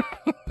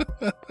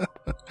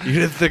 You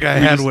didn't think I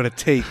had what it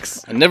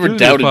takes. I never It was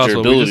doubted your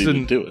possible, we ability just to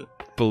didn't- do it.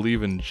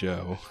 Believe in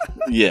Joe.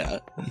 Yeah.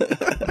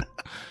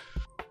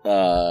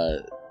 I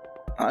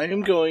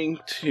am going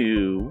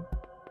to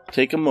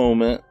take a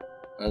moment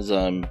as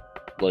I'm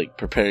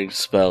preparing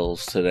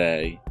spells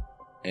today,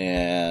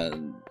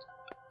 and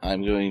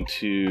I'm going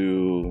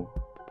to,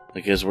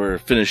 as we're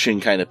finishing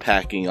kind of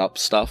packing up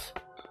stuff,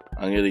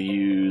 I'm going to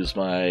use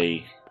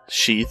my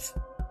sheath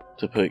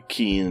to put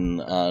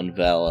Keen on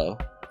Valo.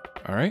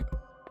 All right.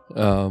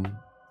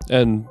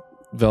 And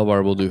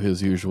Valbar will do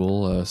his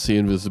usual, see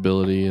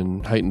invisibility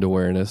and heightened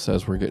awareness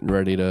as we're getting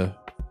ready to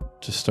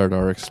start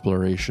our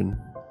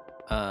exploration.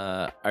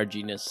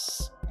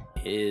 Arginus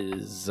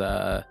is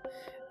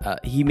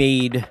he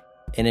made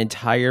an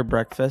entire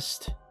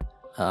breakfast,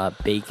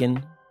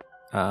 bacon,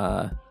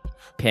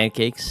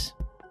 pancakes.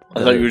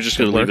 I thought you were just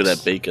going to leave it works.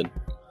 at bacon.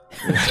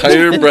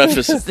 Entire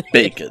breakfast is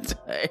bacon.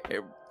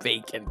 Entire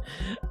bacon.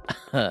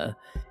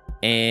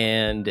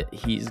 And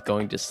he's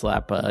going to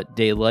slap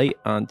daylight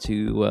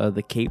onto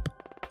the cape.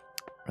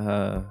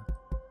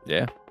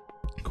 Yeah.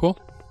 Cool.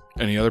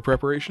 Any other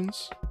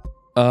preparations?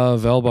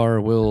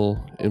 Valbar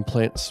will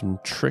implant some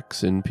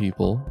tricks in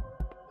people.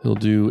 He'll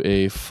do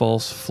a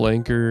false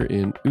flanker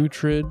in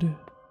Uhtred.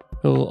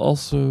 He'll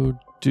also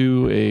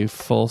do a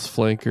false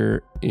flanker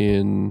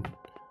in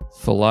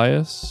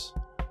Thalias.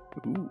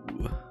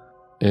 Ooh.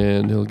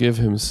 And he'll give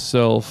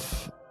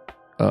himself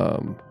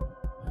a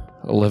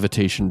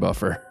levitation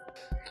buffer.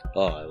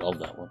 Oh, I love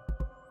that one.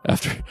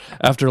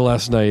 After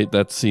last night,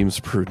 that seems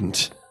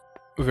prudent.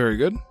 Very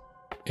good.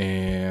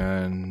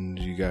 And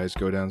you guys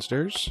go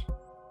downstairs?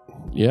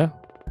 Yeah.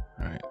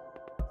 All right.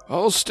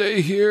 I'll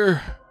stay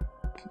here.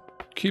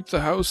 Keep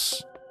the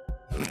house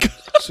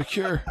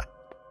secure.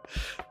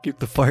 Keep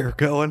the fire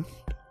going.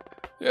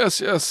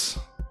 Yes.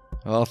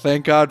 Well,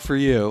 thank God for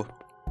you.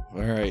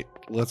 All right,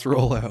 let's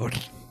roll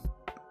out.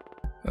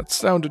 That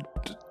sounded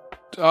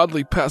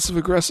oddly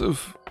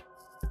passive-aggressive.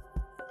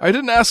 I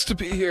didn't ask to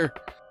be here.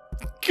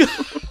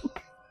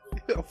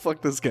 Oh,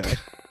 fuck this guy.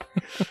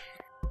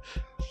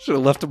 Should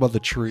have left him on the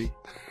tree.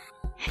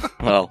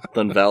 Well,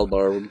 then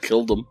Valbar would have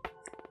killed him.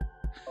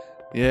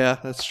 Yeah,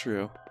 that's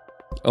true.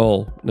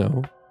 Oh,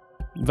 no.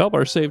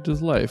 Valbar saved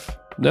his life.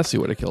 Nessie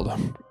would have killed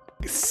him.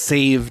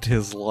 Saved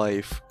his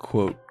life,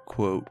 quote.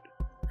 Are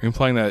you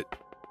implying that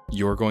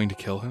you're going to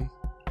kill him?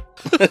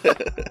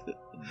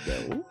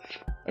 No.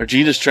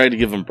 Argina's tried to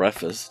give him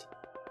breakfast.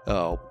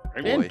 Oh,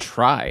 I boy. didn't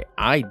try.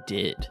 I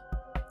did.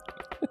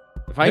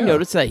 If I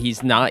notice that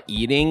he's not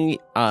eating,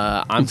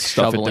 I'm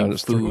Stuff it down shoveling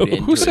his food throat.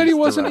 into Who said he his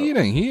wasn't throat.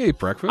 eating? He ate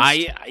breakfast.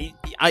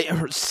 I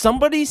heard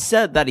somebody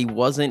said that he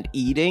wasn't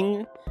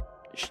eating.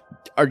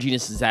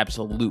 Arginus is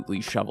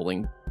absolutely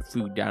shoveling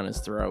food down his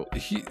throat.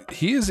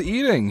 He is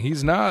eating.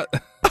 He's not.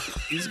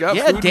 He's got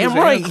Yeah, food in damn his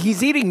right. hand.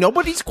 He's eating.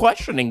 Nobody's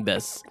questioning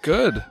this.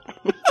 Good.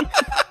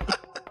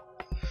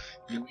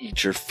 You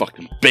eat your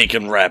fucking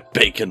bacon wrap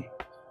bacon.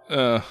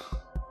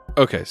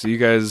 Okay, so you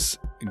guys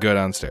go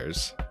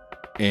downstairs,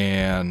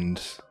 and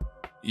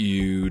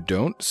you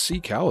don't see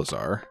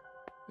Calazar.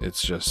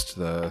 It's just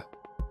the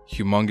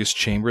humongous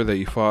chamber that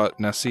you fought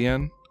Nessie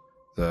in.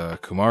 The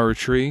Kumaru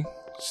tree,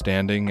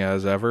 standing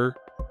as ever,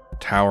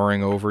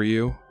 towering over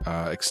you,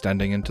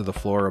 extending into the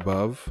floor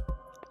above.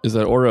 Is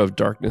that aura of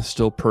darkness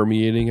still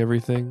permeating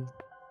everything?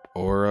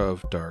 Aura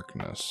of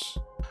darkness.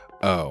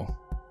 Oh.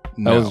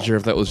 No. I wasn't sure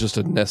if that was just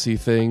a Nessie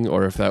thing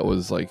or if that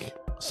was like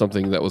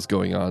something that was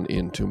going on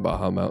in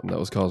Tumbaha Mountain that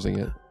was causing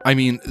it. I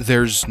mean,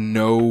 there's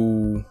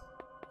no...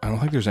 I don't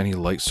think there's any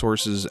light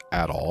sources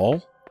at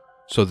all.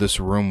 So this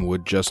room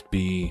would just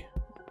be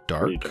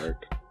Pretty dark.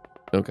 dark.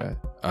 Okay.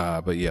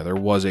 But yeah, there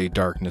was a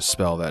darkness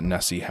spell that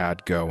Nessie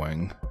had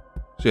going.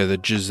 So yeah, the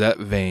Gisette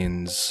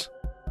veins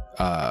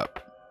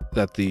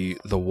that the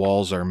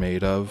walls are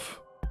made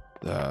of,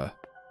 the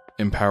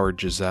empowered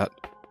Gisette,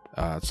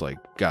 it's like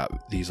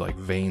got these like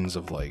veins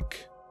of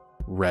like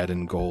red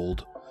and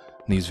gold.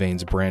 And these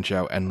veins branch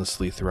out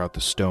endlessly throughout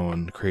the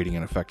stone, creating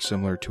an effect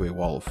similar to a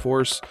wall of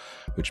force,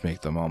 which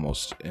make them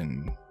almost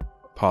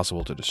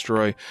impossible to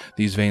destroy.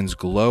 These veins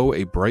glow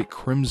a bright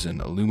crimson,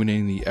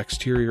 illuminating the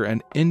exterior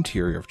and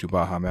interior of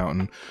Tumbaha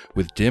Mountain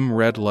with dim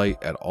red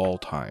light at all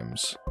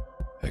times,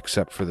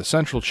 except for the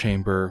central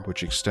chamber,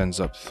 which extends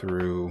up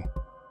through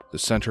the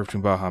center of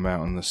Tumbaha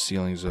Mountain, the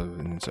ceilings of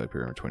an inside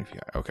pyramid 20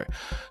 feet high. Okay,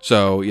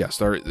 so yes,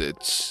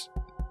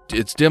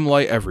 it's dim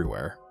light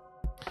everywhere.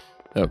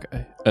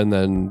 Okay. And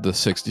then the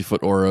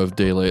 60-foot aura of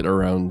daylight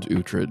around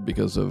Uhtred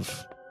because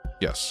of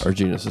Yes.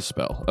 Arginus'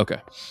 spell.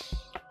 Okay.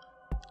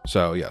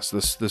 So yes,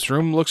 this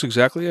room looks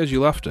exactly as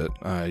you left it.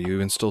 You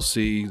even still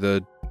see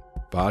the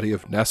body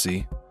of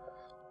Nessie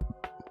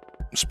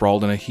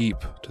sprawled in a heap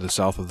to the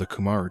south of the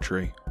Kumaru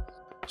tree.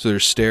 So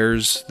there's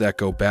stairs that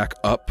go back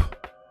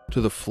up to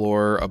the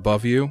floor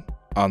above you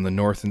on the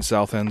north and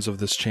south ends of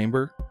this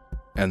chamber,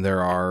 and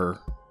there are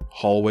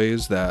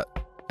hallways that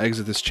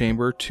exit this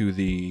chamber to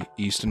the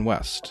east and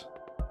west.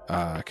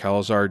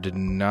 Calazar did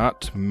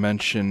not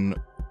mention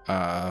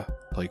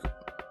like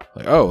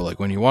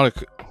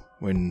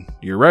when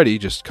you're ready,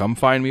 just come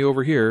find me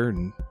over here,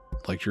 and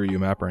like drew you a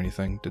map or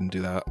anything. Didn't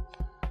do that.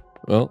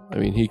 Well, I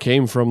mean, he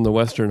came from the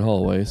western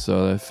hallway,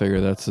 so I figure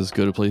that's as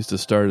good a place to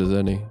start as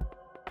any.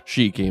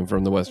 She came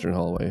from the western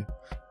hallway.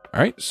 All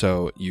right,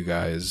 so you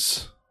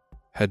guys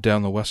head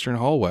down the western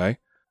hallway,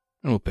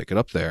 and we'll pick it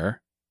up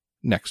there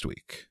next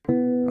week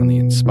on the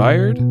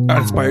Inspired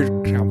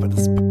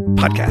Incompetence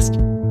Podcast.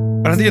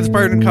 On the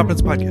Inspired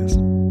Incompetence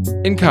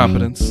Podcast.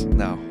 Incompetence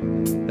No,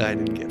 I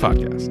didn't get it.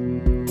 Podcast.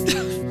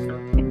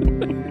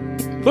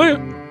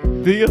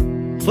 See ya.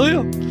 See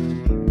ya.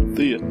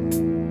 See ya.